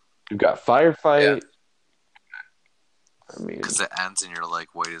 You've got Firefight. Yeah. I mean, Because it ends and you're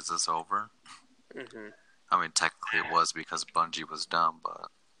like, wait, is this over? Mm-hmm. I mean, technically it was because Bungie was dumb, but...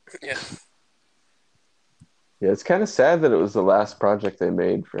 Yeah. Yeah, it's kind of sad that it was the last project they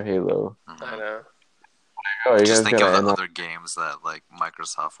made for Halo. I know. Oh, you Just guys think of gotta the end other games that like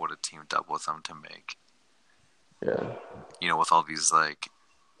Microsoft would have teamed up with them to make. Yeah. You know, with all these like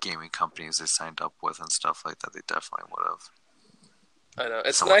gaming companies they signed up with and stuff like that, they definitely would have. I know.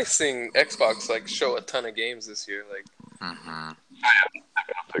 It's nice seeing Xbox like show a ton of games this year. Like,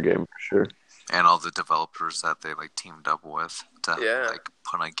 The game for sure. And all the developers that they like teamed up with to like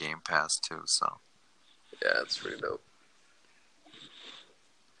put on Game Pass too. So yeah, it's pretty dope.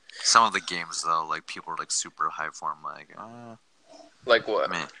 Some of the games though, like people are like super hyped for them. Like what?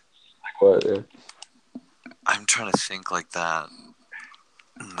 Man, Like what? Yeah. I'm trying to think like that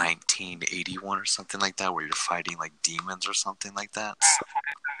 1981 or something like that, where you're fighting like demons or something like that.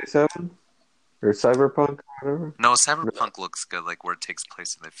 7 or Cyberpunk or whatever. No, Cyberpunk looks good, like where it takes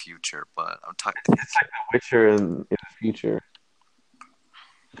place in the future. But I'm talking. It's like The Witcher in the future.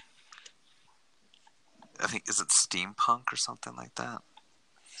 I think is it Steampunk or something like that.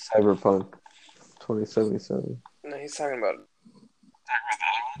 Cyberpunk 2077. No, he's talking about.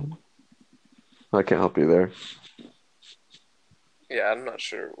 I can't help you there. Yeah, I'm not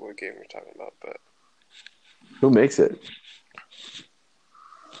sure what game you're talking about, but Who makes it?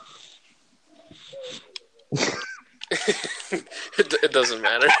 it doesn't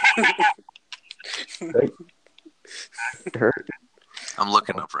matter. Hurt. I'm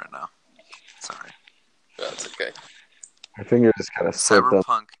looking up right now. Sorry. That's okay. My finger just kind of slipped up.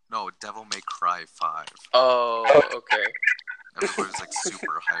 Cyberpunk. No, Devil May Cry 5. Oh, okay. Everybody's like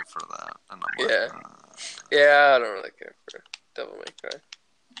super hyped for that, and I'm like, Yeah, I don't really care for Devil May Cry.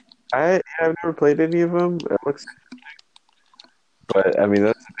 I've never played any of them. It looks, but I mean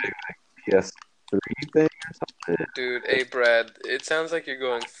that's a big like, PS3 thing or something. Dude, hey Brad, it sounds like you're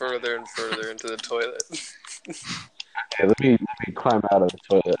going further and further into the toilet. Okay, let me climb out of the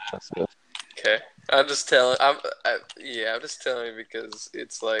toilet. Okay, I'm just telling. I'm just telling you because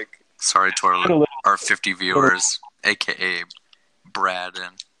it's like. Sorry to our 50 viewers, aka Brad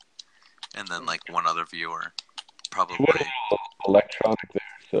and then like one other viewer, probably Electronic there,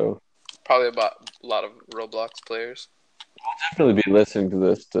 so probably about a lot of Roblox players. I'll definitely be listening to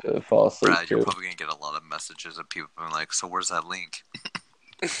this to fall asleep. Brad, you're probably gonna get a lot of messages of people being like, "So where's that link?"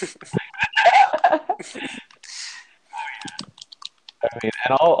 I mean,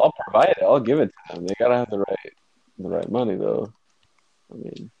 and I'll provide it. I'll give it to them. They gotta have the right money, though. I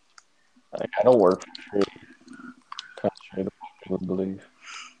mean, like I don't work for free. Contrary to what people believe.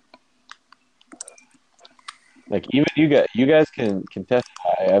 Like even you guys can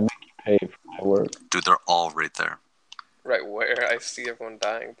testify. I make you pay for my work. Dude, they're all right there. Right where? I see everyone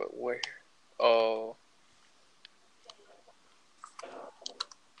dying, but where? Oh.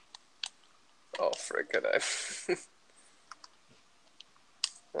 Oh, frick it.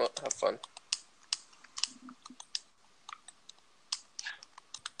 Well, have fun.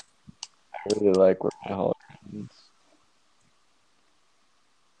 I really like where my hologram is.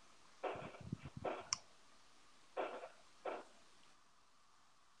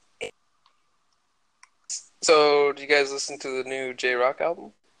 So, do you guys listen to the new J-Rock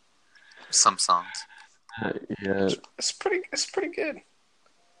album? Some songs. Yeah. It's pretty good.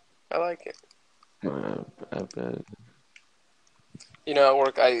 I like it. I bet. You know, at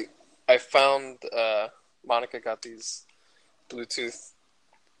work, I found Monica got these Bluetooth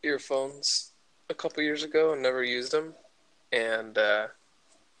earphones a couple years ago and never used them, and I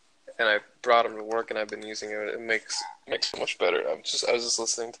brought them to work and I've been using it. It makes so much better. I was just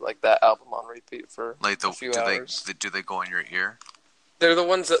listening to like that album on repeat for like a few hours. Do they go in your ear? They're the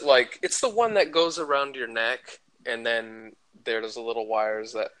ones that like it's the one that goes around your neck and then there's a little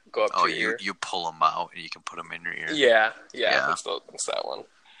wires that go up to your ear. You pull them out and you can put them in your ear. Yeah. It's that one.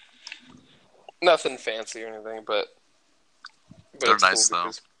 Nothing fancy or anything, but they're nice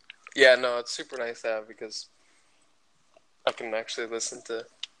though. Yeah, no, it's super nice to have because I can actually listen to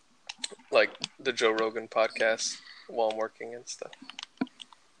like the Joe Rogan podcast while I'm working and stuff.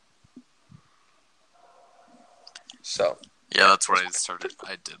 So. Yeah, that's what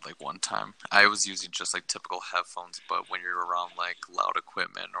I did like one time. I was using just like typical headphones, but when you're around like loud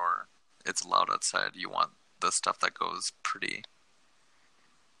equipment or it's loud outside, you want the stuff that goes pretty,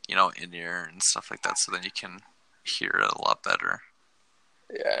 in ear and stuff like that, so then you can hear it a lot better.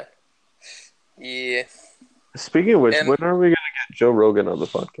 Yeah. Speaking of which, when are we gonna get Joe Rogan on the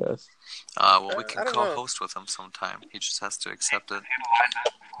podcast? Well, we can co-host with him sometime. He just has to accept it.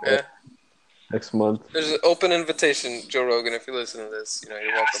 Yeah. Next month. There's an open invitation, Joe Rogan. If you listen to this,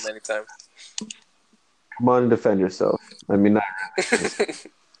 you're welcome anytime. Come on and defend yourself. I mean, not really.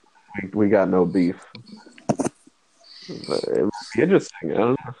 we got no beef. But it would be interesting. I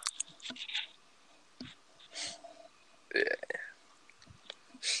don't know. Yeah.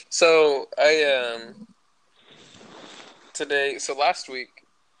 So last week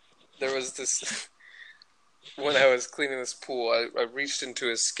there was this. When I was cleaning this pool, I reached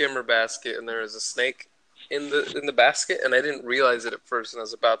into a skimmer basket and there was a snake in the basket, and I didn't realize it at first, and I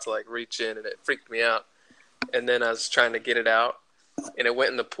was about to like reach in, and it freaked me out. And then I was trying to get it out, and it went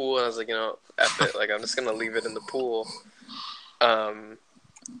in the pool, and I was like, F it, like I'm just gonna leave it in the pool.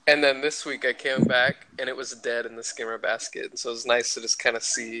 And then this week I came back and it was dead in the skimmer basket, and so it was nice to just kind of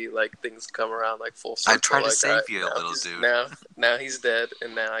see like things come around like full circle. I tried to like, save you, little dude. Now he's dead,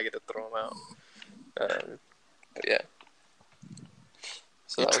 and now I get to throw him out. But yeah.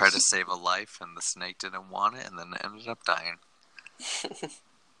 So you tried to save a life, and the snake didn't want it, and then it ended up dying.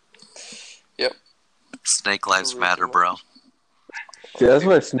 Yep. Snake lives matter, bro. See, that's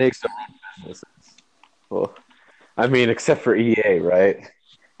why snakes are businesses. Well, I mean, except for EA, right?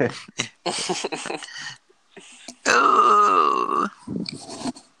 Oh,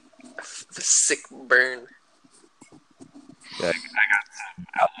 the sick burn. Yeah, I got some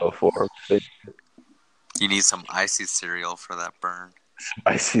aloe for them. You need some icy cereal for that burn.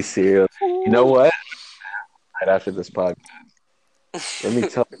 Icy cereal. You know what? Right after this podcast, let me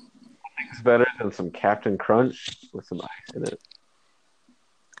tell you, something's better than some Captain Crunch with some ice in it.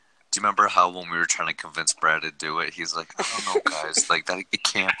 Do you remember how when we were trying to convince Brad to do it, he's like, I don't know, guys, like that it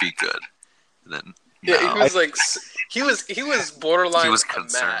can't be good. And then he was like, he was borderline. He was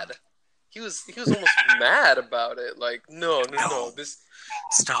concerned. Mad. He was almost mad about it. Like, no, this.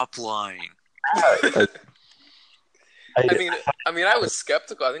 Stop lying. I mean, I was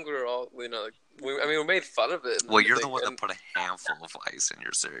skeptical. I think we were all, we made fun of it. Well, you're the one that put a handful of ice in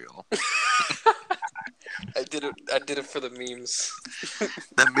your cereal. I did it for the memes.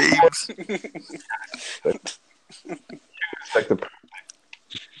 The memes.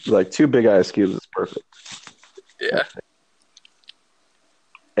 Like 2 big ice cubes is perfect. Yeah.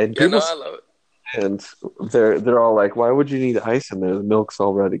 And I love it. And they're all like, why would you need ice in there? The milk's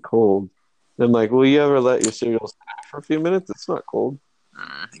already cold. And I'm like, well, you ever let your cereal sit for a few minutes? It's not cold.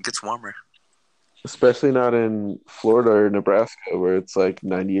 It gets warmer. Especially not in Florida or Nebraska, where it's like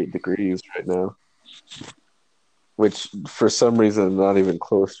 98 degrees right now. Which, for some reason, are not even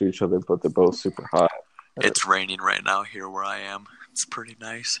close to each other, but they're both super hot. It's raining right now here where I am. It's pretty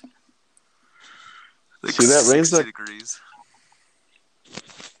nice. Like see, that rain's 60 degrees.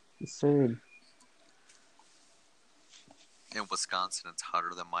 Insane. In Wisconsin, it's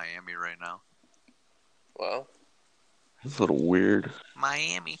hotter than Miami right now. Wow. It's a little weird.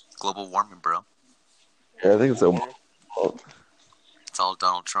 Miami. Global warming, bro. Yeah, I think it's It's all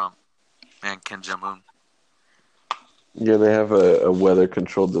Donald Trump and Kim Jong-un. Yeah, they have a weather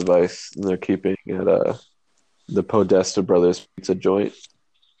control device and they're keeping it the Podesta Brothers pizza joint.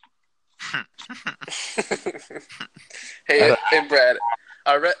 Hey, Brad,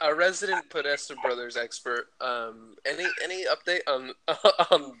 our resident Podesta Brothers expert. Any update on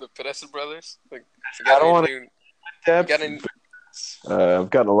the Podesta Brothers? Like, I don't want to. I've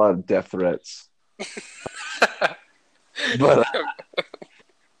gotten a lot of death threats, but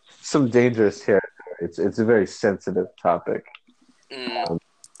some dangerous territory. It's a very sensitive topic. I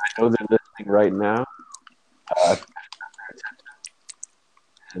know they're listening right now.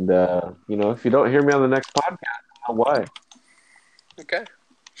 And, if you don't hear me on the next podcast, I don't know why. Okay.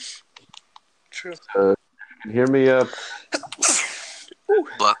 True. You can hear me up.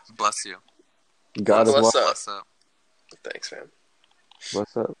 Bless you. God bless up. Thanks, man.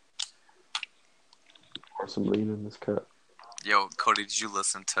 What's up? Pour some lean in this cup. Yo, Cody, did you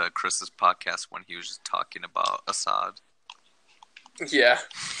listen to Chris's podcast when he was just talking about Assad? Yeah.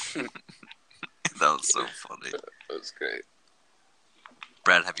 That was so funny. That was great.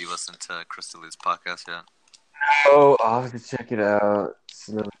 Brad, have you listened to Chris D'Elia's podcast yet? Oh, I'll have to check it out. It's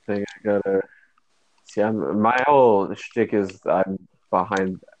another thing I gotta see. My whole shtick is I'm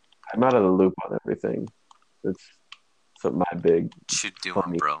out of the loop on everything. It's my big. What you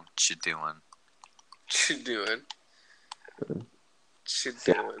doing, bro? What you doing?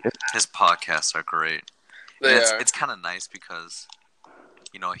 His podcasts are great. It's kind of nice because,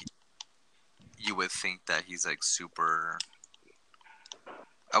 you would think that he's like super.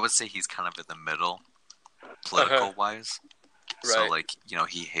 I would say he's kind of in the middle, political wise. Right. So like,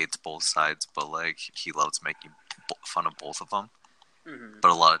 he hates both sides, but like he loves making fun of both of them. Mm-hmm.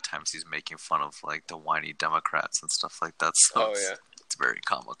 But a lot of times he's making fun of like the whiny Democrats and stuff like that. So it's very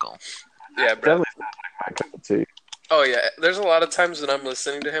comical. Yeah, definitely not like my cup of tea. Oh yeah, there's a lot of times when I'm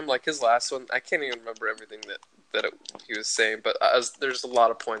listening to him, like his last one, I can't even remember everything that he was saying, but there's a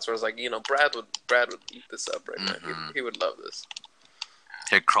lot of points where I was like, Brad would eat this up right now. He would love this.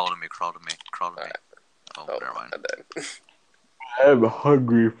 Hey, crawl to me. Right. Oh, never mind. I'm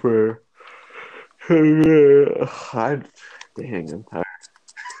hungry for. Dang, I'm tired.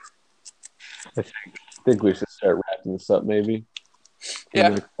 I think we should start wrapping this up, maybe.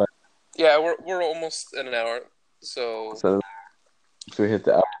 Yeah. Yeah, we're almost at an hour, so we hit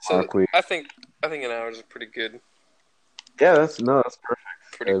the hour mark. I think an hour is pretty good. Yeah, that's perfect.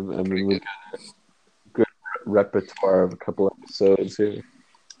 Pretty I pretty mean, we good. got a good repertoire of a couple episodes here.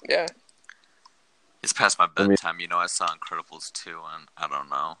 Yeah. It's past my I mean, bedtime. I saw Incredibles 2, and I don't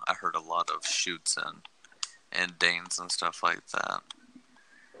know. I heard a lot of shoots and Danes and stuff like that.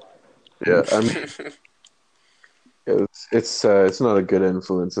 yeah, I mean, it's not a good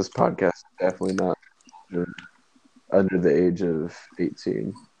influence. This podcast is definitely not under the age of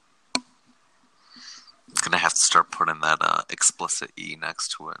 18. It's gonna have to start putting that explicit E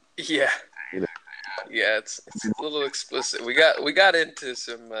next to it. Yeah. You know, Yeah, it's a little explicit. We got into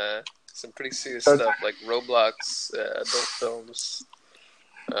some pretty serious stuff like Roblox, adult films,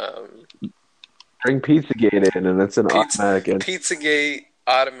 um, bring Pizzagate in, and it's an pizza, automatic. And Pizzagate,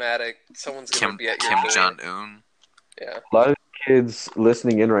 automatic. Someone's gonna be at your Kim door. Jong Un. Yeah. a lot of kids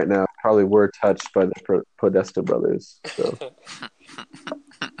listening in right now probably were touched by the Podesta brothers. So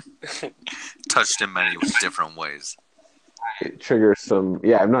Touched in many different ways. it triggers some.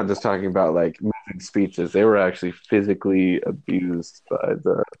 Yeah, I'm not just talking about like moving speeches. They were actually physically abused by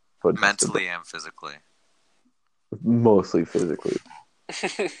the Podesta Mentally and physically. mostly physically.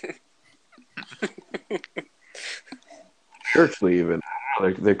 Spiritually, even.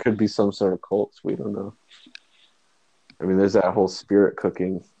 There could be some sort of cults. We don't know. I mean, there's that whole spirit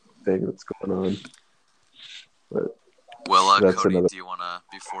cooking thing that's going on. But Well, that's Cody, another. do you want to,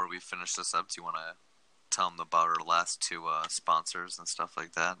 before we finish this up, do you want to tell them about our last two sponsors and stuff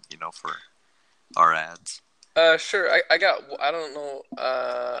like that, for our ads? Sure. I got. I don't know.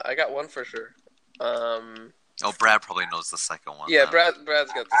 I got one for sure. Oh, Brad probably knows the second one. Yeah, then.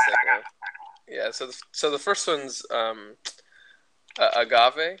 Brad's got the second one. Yeah. So the first one's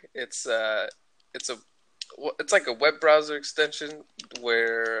Agave. It's like a web browser extension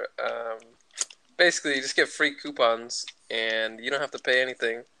where basically you just get free coupons and you don't have to pay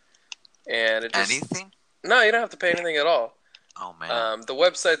anything. And it just Anything? No, you don't have to pay anything at all. Oh man, The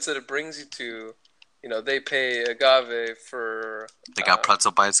websites that it brings you to, they pay Agave for. they got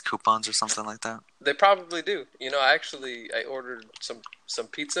Pretzel Bites coupons or something like that. They probably do. I ordered some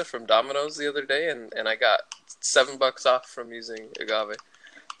pizza from Domino's the other day, and I got $7 off from using Agave.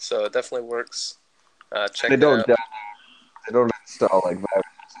 So it definitely works. Check They that don't. out. They don't install like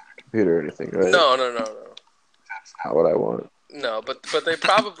viruses on your computer or anything, right? No. That's not what I want. No, but they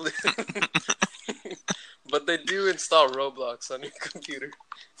probably, but they do install Roblox on your computer,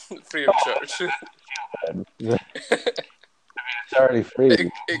 free of charge. It's already free.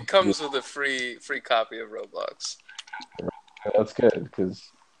 It comes with a free copy of Roblox. That's good because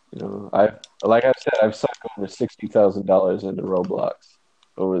like I said, I've sunk over $60,000 into Roblox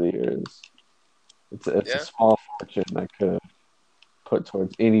over the years. It's Yeah. a small fortune I could have put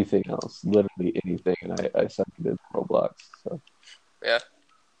towards anything else, literally anything, and I sunk it into Roblox. So Yeah.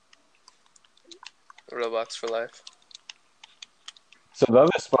 Roblox for life. So the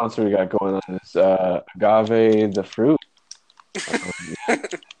other sponsor we got going on is Agave the fruit.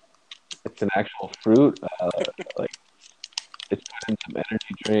 It's an actual fruit. Like it's put in some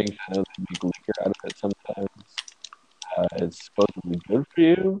energy drinks. I know they make liquor out of it sometimes. It's supposedly good for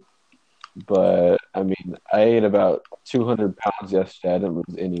you, but I mean, I ate about 200 pounds yesterday. I didn't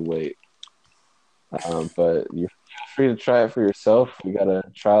lose any weight. But you're free to try it for yourself. We got a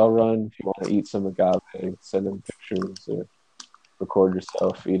trial run. If you want to eat some agave, send in pictures or record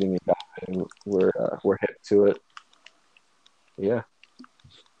yourself eating agave. We're hip to it. Yeah.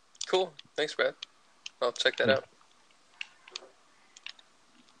 Cool. Thanks, Brad. I'll check that out.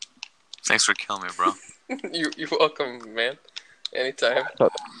 Thanks for killing me, bro. You're welcome, man. Anytime.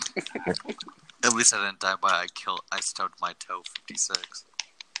 At least I didn't die by I stubbed my toe 56.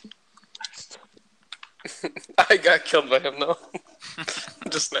 I got killed by him though.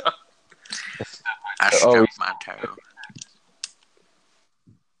 Just now. I stubbed my toe.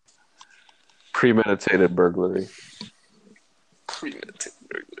 Premeditated burglary. Premeditated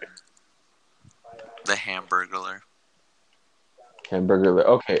burglary. The Hamburglar. Hamburger.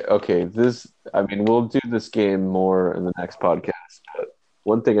 Okay. We'll do this game more in the next podcast. But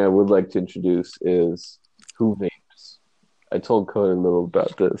one thing I would like to introduce is who vapes. I told Cody a little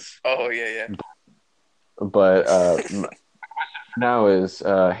about this. Oh yeah. But my question for now is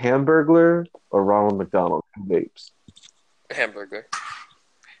Hamburglar or Ronald McDonald? Who vapes? Hamburger.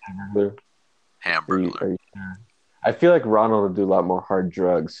 Hamburglar. Are you sure? I feel like Ronald would do a lot more hard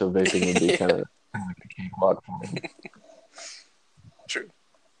drugs, so vaping would be kind of like a cakewalk for him. True.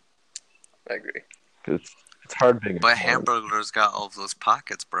 I agree. It's hard being. But Hamburglar's got all of those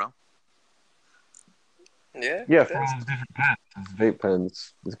pockets, bro. Yeah. Yeah, for his different pens, his vape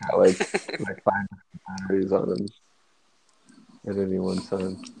pens. He's got like 5 different batteries on them at any one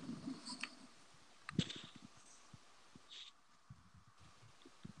time.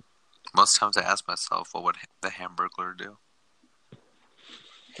 most times I ask myself, what would the Hamburglar do?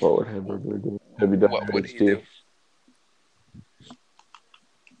 What would Hamburglar do? WWHD. What would he do?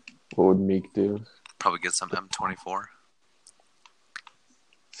 What would Meek do? Probably get some M24.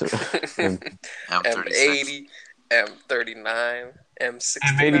 M- M80, M39, M69.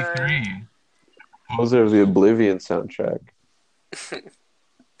 M83. Composer of the Oblivion soundtrack.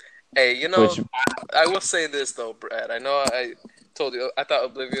 Hey, you know, Which, I will say this though, Brad. I know I told you I thought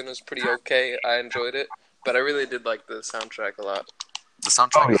Oblivion was pretty okay. I enjoyed it, but I really did like the soundtrack a lot. The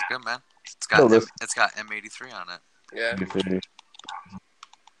soundtrack is good, man. It's got M83 on it. Yeah.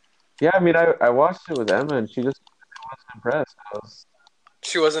 Yeah, I mean, I watched it with Emma, and she just wasn't impressed.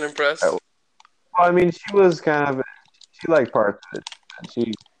 She wasn't impressed? Well, I mean, she was she liked parts of it. And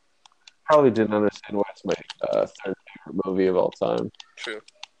she probably didn't understand why it's my third favorite movie of all time. True.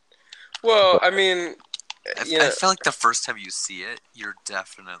 Well, I mean, I feel like the first time you see it, you're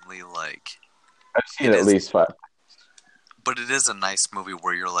definitely like... I've seen it at least 5. But it is a nice movie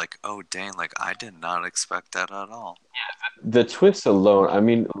where you're like, oh, dang, like, I did not expect that at all. Yeah, the twist alone, I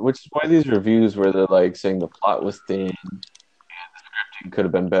mean, which is why these reviews where they're like saying the plot was thin and the scripting could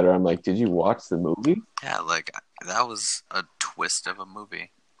have been better. I'm like, did you watch the movie? Yeah, like, that was a twist of a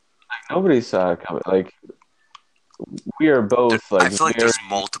movie. Like, nobody saw it coming. Like, we are both like. I feel like there's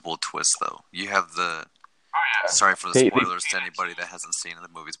multiple twists, though. You have the. Oh, yeah. Sorry for the spoilers to anybody that hasn't seen it. The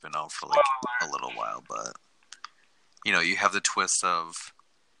movie's been out for like a little while, but you know, you have the twist of,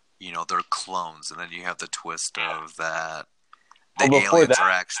 you know, they're clones, and then you have the twist of that the aliens are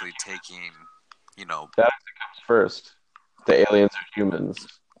actually taking, you know. That comes first. The aliens are humans.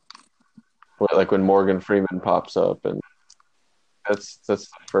 Like when Morgan Freeman pops up, and that's the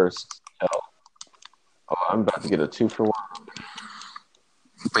first tell. Oh, I'm about to get a 2-for-1.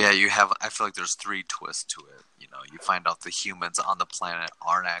 But yeah, I feel like there's 3 twists to it. You know, you find out the humans on the planet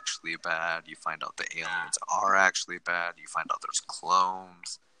aren't actually bad. You find out the aliens are actually bad. You find out there's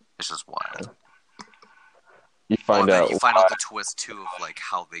clones. It's just wild. You find out the twist too of like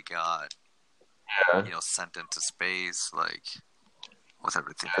how they got, you know, sent into space, like with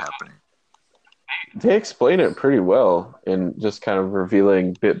everything happening. They explain it pretty well in just kind of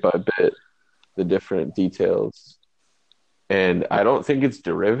revealing bit by bit the different details. And I don't think it's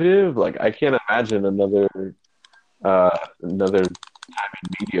derivative. Like, I can't imagine another time in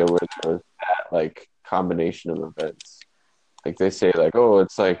media where there's that, like, combination of events. Like, they say, like, oh,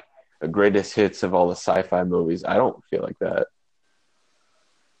 it's like the greatest hits of all the sci-fi movies. I don't feel like that.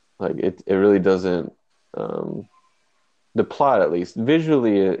 Like, it really doesn't... the plot, at least.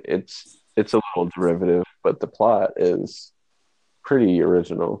 Visually, it's a little derivative, but the plot is pretty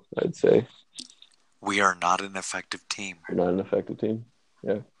original, I'd say. We are not an effective team. We're not an effective team.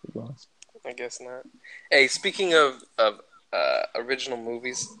 Yeah, we lost. I guess not. Hey, speaking of original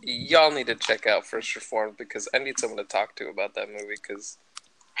movies, y'all need to check out First Reformed because I need someone to talk to about that movie because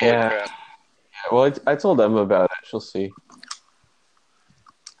holy crap. Yeah, well, I told Emma about it. She'll see.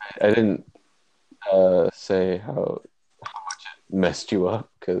 I didn't say how much it messed you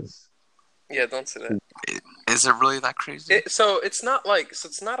up because... Yeah, don't say that. Is it really that crazy? It's not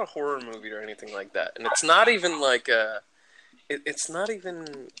a horror movie or anything like that, and it's not even like it's not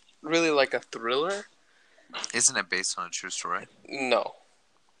even really like a thriller. Isn't it based on a true story? No.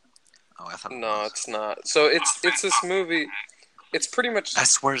 Oh, I thought. No, it's not. So it's this movie. It's pretty much. I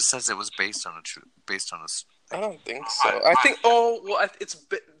swear it says it was based on a. I don't think so. I think. It's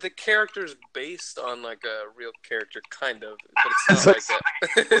the character's based on like a real character, kind of, but it's not like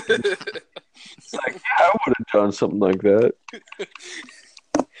that. It's like, yeah, I would have done something like that.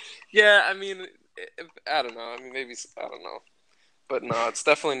 Yeah, I mean, I don't know. I mean, maybe I don't know, but no, it's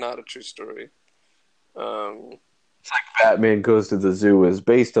definitely not a true story. It's like Batman Goes to the Zoo is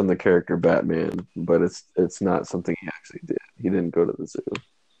based on the character Batman, but it's not something he actually did. He didn't go to the zoo.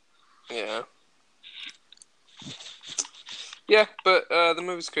 Yeah. Yeah, but the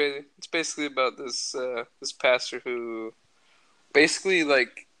movie's crazy. It's basically about this pastor who, basically,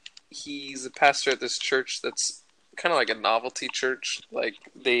 like, he's a pastor at this church that's kind of like a novelty church. Like,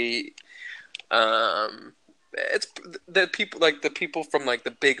 they, it's the people from like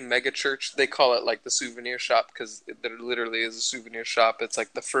the big mega church. They call it like the souvenir shop because there literally is a souvenir shop. It's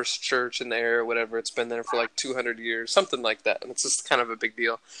like the first church in the area, or whatever. It's been there for like 200 years, something like that, and it's just kind of a big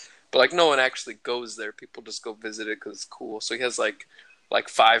deal. But like no one actually goes there. People just go visit it because it's cool. So he has like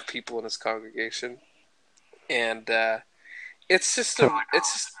 5 people in his congregation, and it's just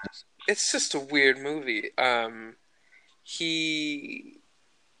a weird movie. He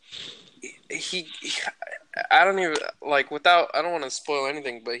I don't even like I don't want to spoil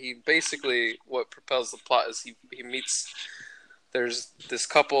anything, but he basically what propels the plot is he meets there's this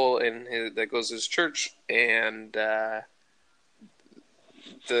couple that goes to his church, and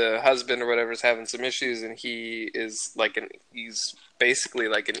the husband or whatever is having some issues, and he's basically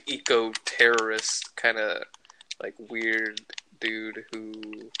like an eco-terrorist kind of like weird dude who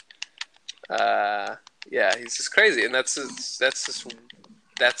he's just crazy, and that's it.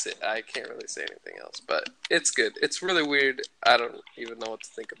 I can't really say anything else, but it's good. It's really weird. I don't even know what to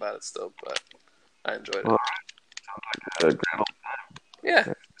think about it still, but I enjoyed it.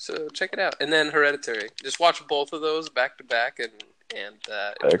 Yeah, so check it out. And then Hereditary. Just watch both of those back to back, and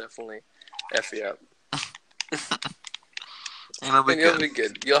it'll definitely F you up. It'll be You'll be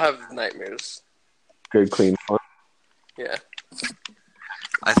good. You'll have nightmares. Good, clean fun. Yeah.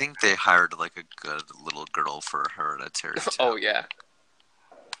 I think they hired like a good little girl for Hereditary too. Oh yeah.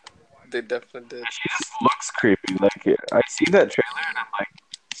 They definitely did. She just looks creepy. Like I see that trailer and I'm like,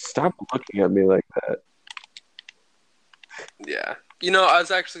 stop looking at me like that. Yeah. I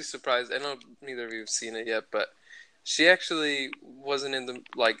was actually surprised. I know neither of you have seen it yet, but she actually wasn't in the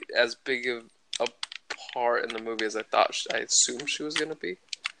as big of a part in the movie as I thought. I assumed she was gonna be,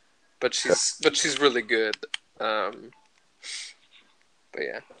 but she's really good. But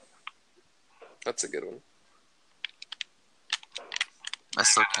yeah, that's a good one. I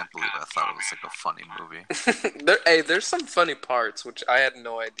still can't believe I thought it was like a funny movie. There's some funny parts which I had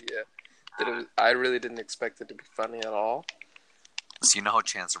no idea that it was. I really didn't expect it to be funny at all. So you know how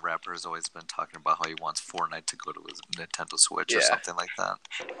Chance the Rapper has always been talking about how he wants Fortnite to go to his Nintendo Switch or something like that?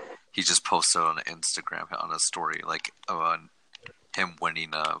 He just posted on Instagram on a story like on him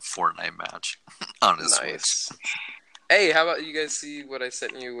winning a Fortnite match on his Switch. Hey, how about you guys see what I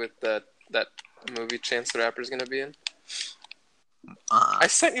sent you with that movie Chance the Rapper is going to be in? I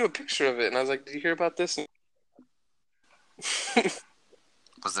sent you a picture of it, and I was like, "Did you hear about this?"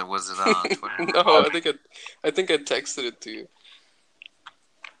 Was it on Twitter? No, I think I texted it to you.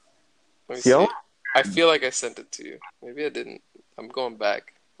 Let me see. I feel like I sent it to you. Maybe I didn't. I'm going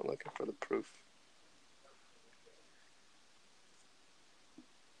back. I'm looking for the proof.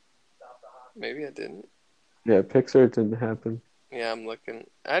 Maybe I didn't. Yeah, Pixar didn't happen. Yeah, I'm looking.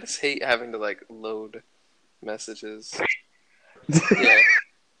 I just hate having to load messages. Yeah.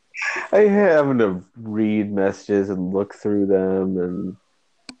 I hate having to read messages and look through them and.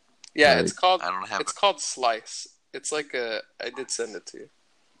 Yeah, it's called. It's called Slice. It's like I did send it to you.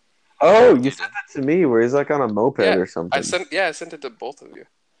 Oh, you sent that to me. Where he's like on a moped or something. I sent it to both of you.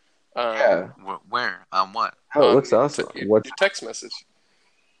 Yeah. Where? On what? Oh, it looks awesome. What's your text message?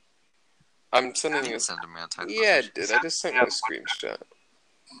 I'm sending you. Send me a text message. Yeah, I did. I just sent you a screenshot.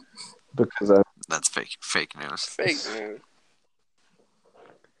 Because that's fake news. Fake news.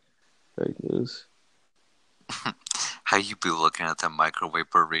 Fake news. How you be looking at that microwave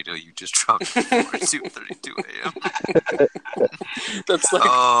burrito you just dropped before 2:32 a.m.? That's like.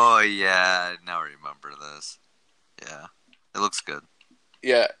 Oh yeah, now I remember this. Yeah, it looks good.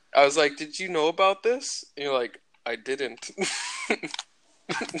 Yeah, I was like, "Did you know about this?" And you're like, "I didn't."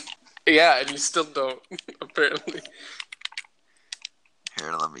 Yeah, and you still don't, apparently.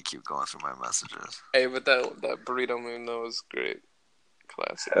 Here, let me keep going through my messages. Hey, but that burrito moon though was great.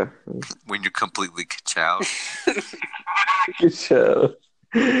 Classic. Yeah. When you completely ka-chow. Ka-chow.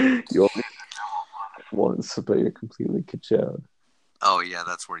 You only once, but you're completely ka-chowed. Oh yeah,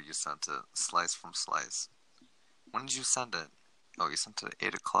 that's where you sent it. Slice from Slice. When did you send it? Oh, you sent it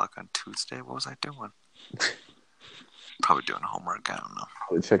at 8:00 on Tuesday? What was I doing? Probably doing homework, I don't know.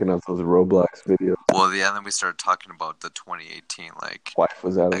 Probably checking out those Roblox videos. Well, yeah, then we started talking about the 2018, wife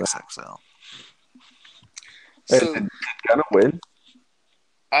was out of XXL. So, did Gunna win?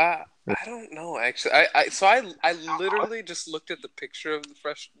 I don't know, actually. I literally just looked at the picture of the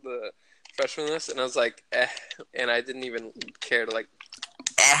freshman list, and I was like, and I didn't even care to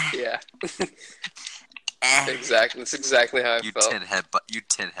yeah. Exactly. That's exactly how I felt. You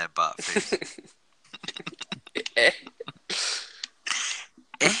tin head bot face.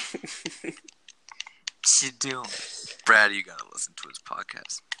 What you doing? Brad, you gotta listen to his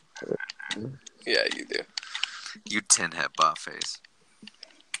podcast. Yeah, you do. You tin head bot face.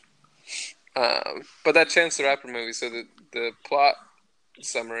 But that Chance the Rapper movie, so the plot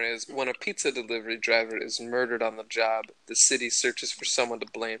summary is: when a pizza delivery driver is murdered on the job, the city searches for someone to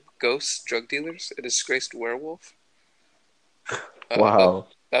blame. Ghosts, drug dealers, a disgraced werewolf. Wow.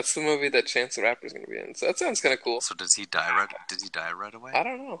 That's the movie that Chance the Rapper is going to be in. So that sounds kind of cool. So does he die right? Did he die right away? I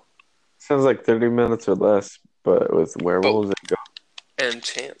don't know. Sounds like 30 minutes or less, but with werewolves and ghosts. And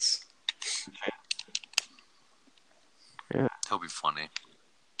Chance. Yeah. He'll be funny.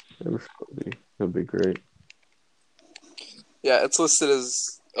 It'll be great. Yeah, it's listed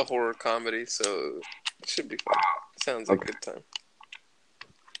as a horror comedy, so it should be fun. Sounds like a good time.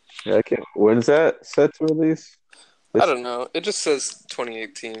 Yeah, I can't. When's that set to release? I don't know. It just says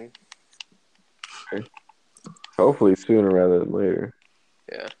 2018. Hopefully sooner rather than later.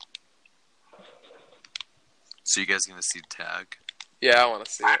 Yeah. So you guys gonna see Tag? Yeah, I want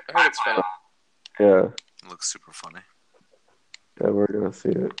to see it. I heard it's funny. Yeah, It looks super funny. yeah, we're gonna see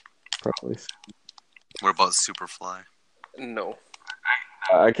it probably. What about Superfly? No.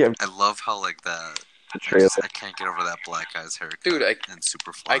 I can't. I love how like that. The trailer. I can't get over that black guy's haircut. Dude, in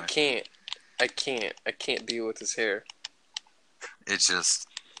Superfly. I can't deal with his hair. It just.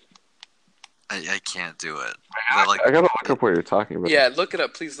 I can't do it. I gotta look up what you're talking about. Yeah, look it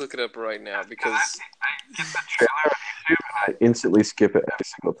up. Please look it up right now because The trailer on YouTube, and I instantly skip it every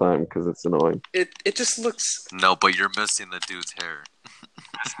single time because it's annoying. it just looks. No, but you're missing the dude's hair.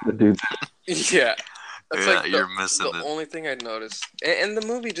 The dude's Yeah. That's Yeah, like you're missing the it. only thing I noticed. And the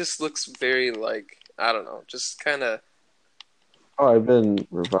movie just looks very like, I don't know, just kind of. Oh, I've been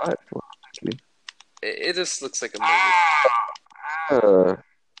revived. Well, thank It just looks like a movie. you.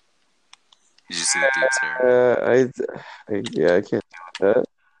 Did you see the dude's hair? Yeah, I can't do that.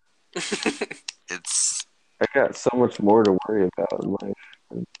 It's. I got so much more to worry about in life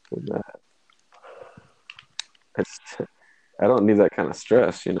than that. I don't need that kind of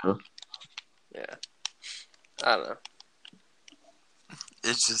stress, you know. Yeah. I don't know.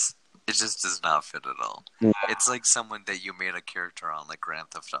 It just does not fit at all. No. It's like someone that you made a character on, like Grand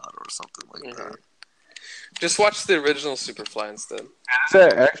Theft Auto or something like that. Just watch the original Superfly instead. Is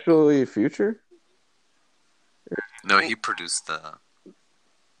that actually future? No, he produced the.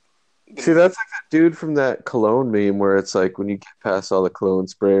 See, that's like that dude from that Cologne meme where it's like when you get past all the cologne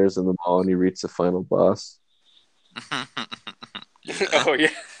sprayers in the mall and you reach the final boss. Yeah. Oh yeah.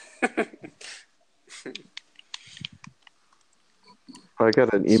 I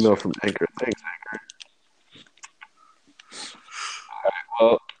got an email from Anchor. Thanks, Anchor. All right,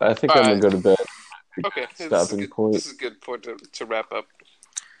 well, I think I'm gonna go to bed. Okay. Stopping point. This is a good point to wrap up.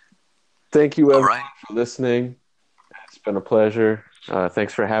 Thank you, All everyone, right. for listening. It's been a pleasure.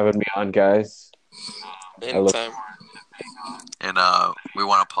 Thanks for having me on, guys. Anytime. And we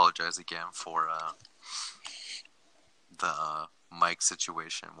want to apologize again for the mic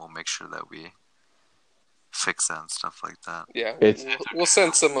situation. We'll make sure that we fix that and stuff like that. Yeah. It's- We'll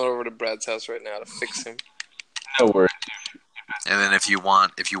send someone over to Brad's house right now to fix him. No worries. And then if you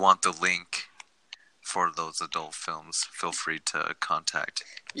want the link for those adult films, feel free to contact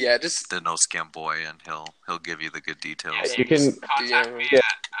Yeah, just the No Scam Boy, and he'll give you the good details. Yeah, you can contact me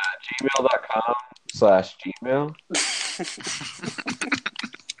at gmail.com/gmail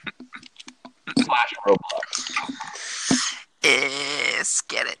 /Roblox. Yes,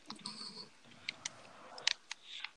 get it.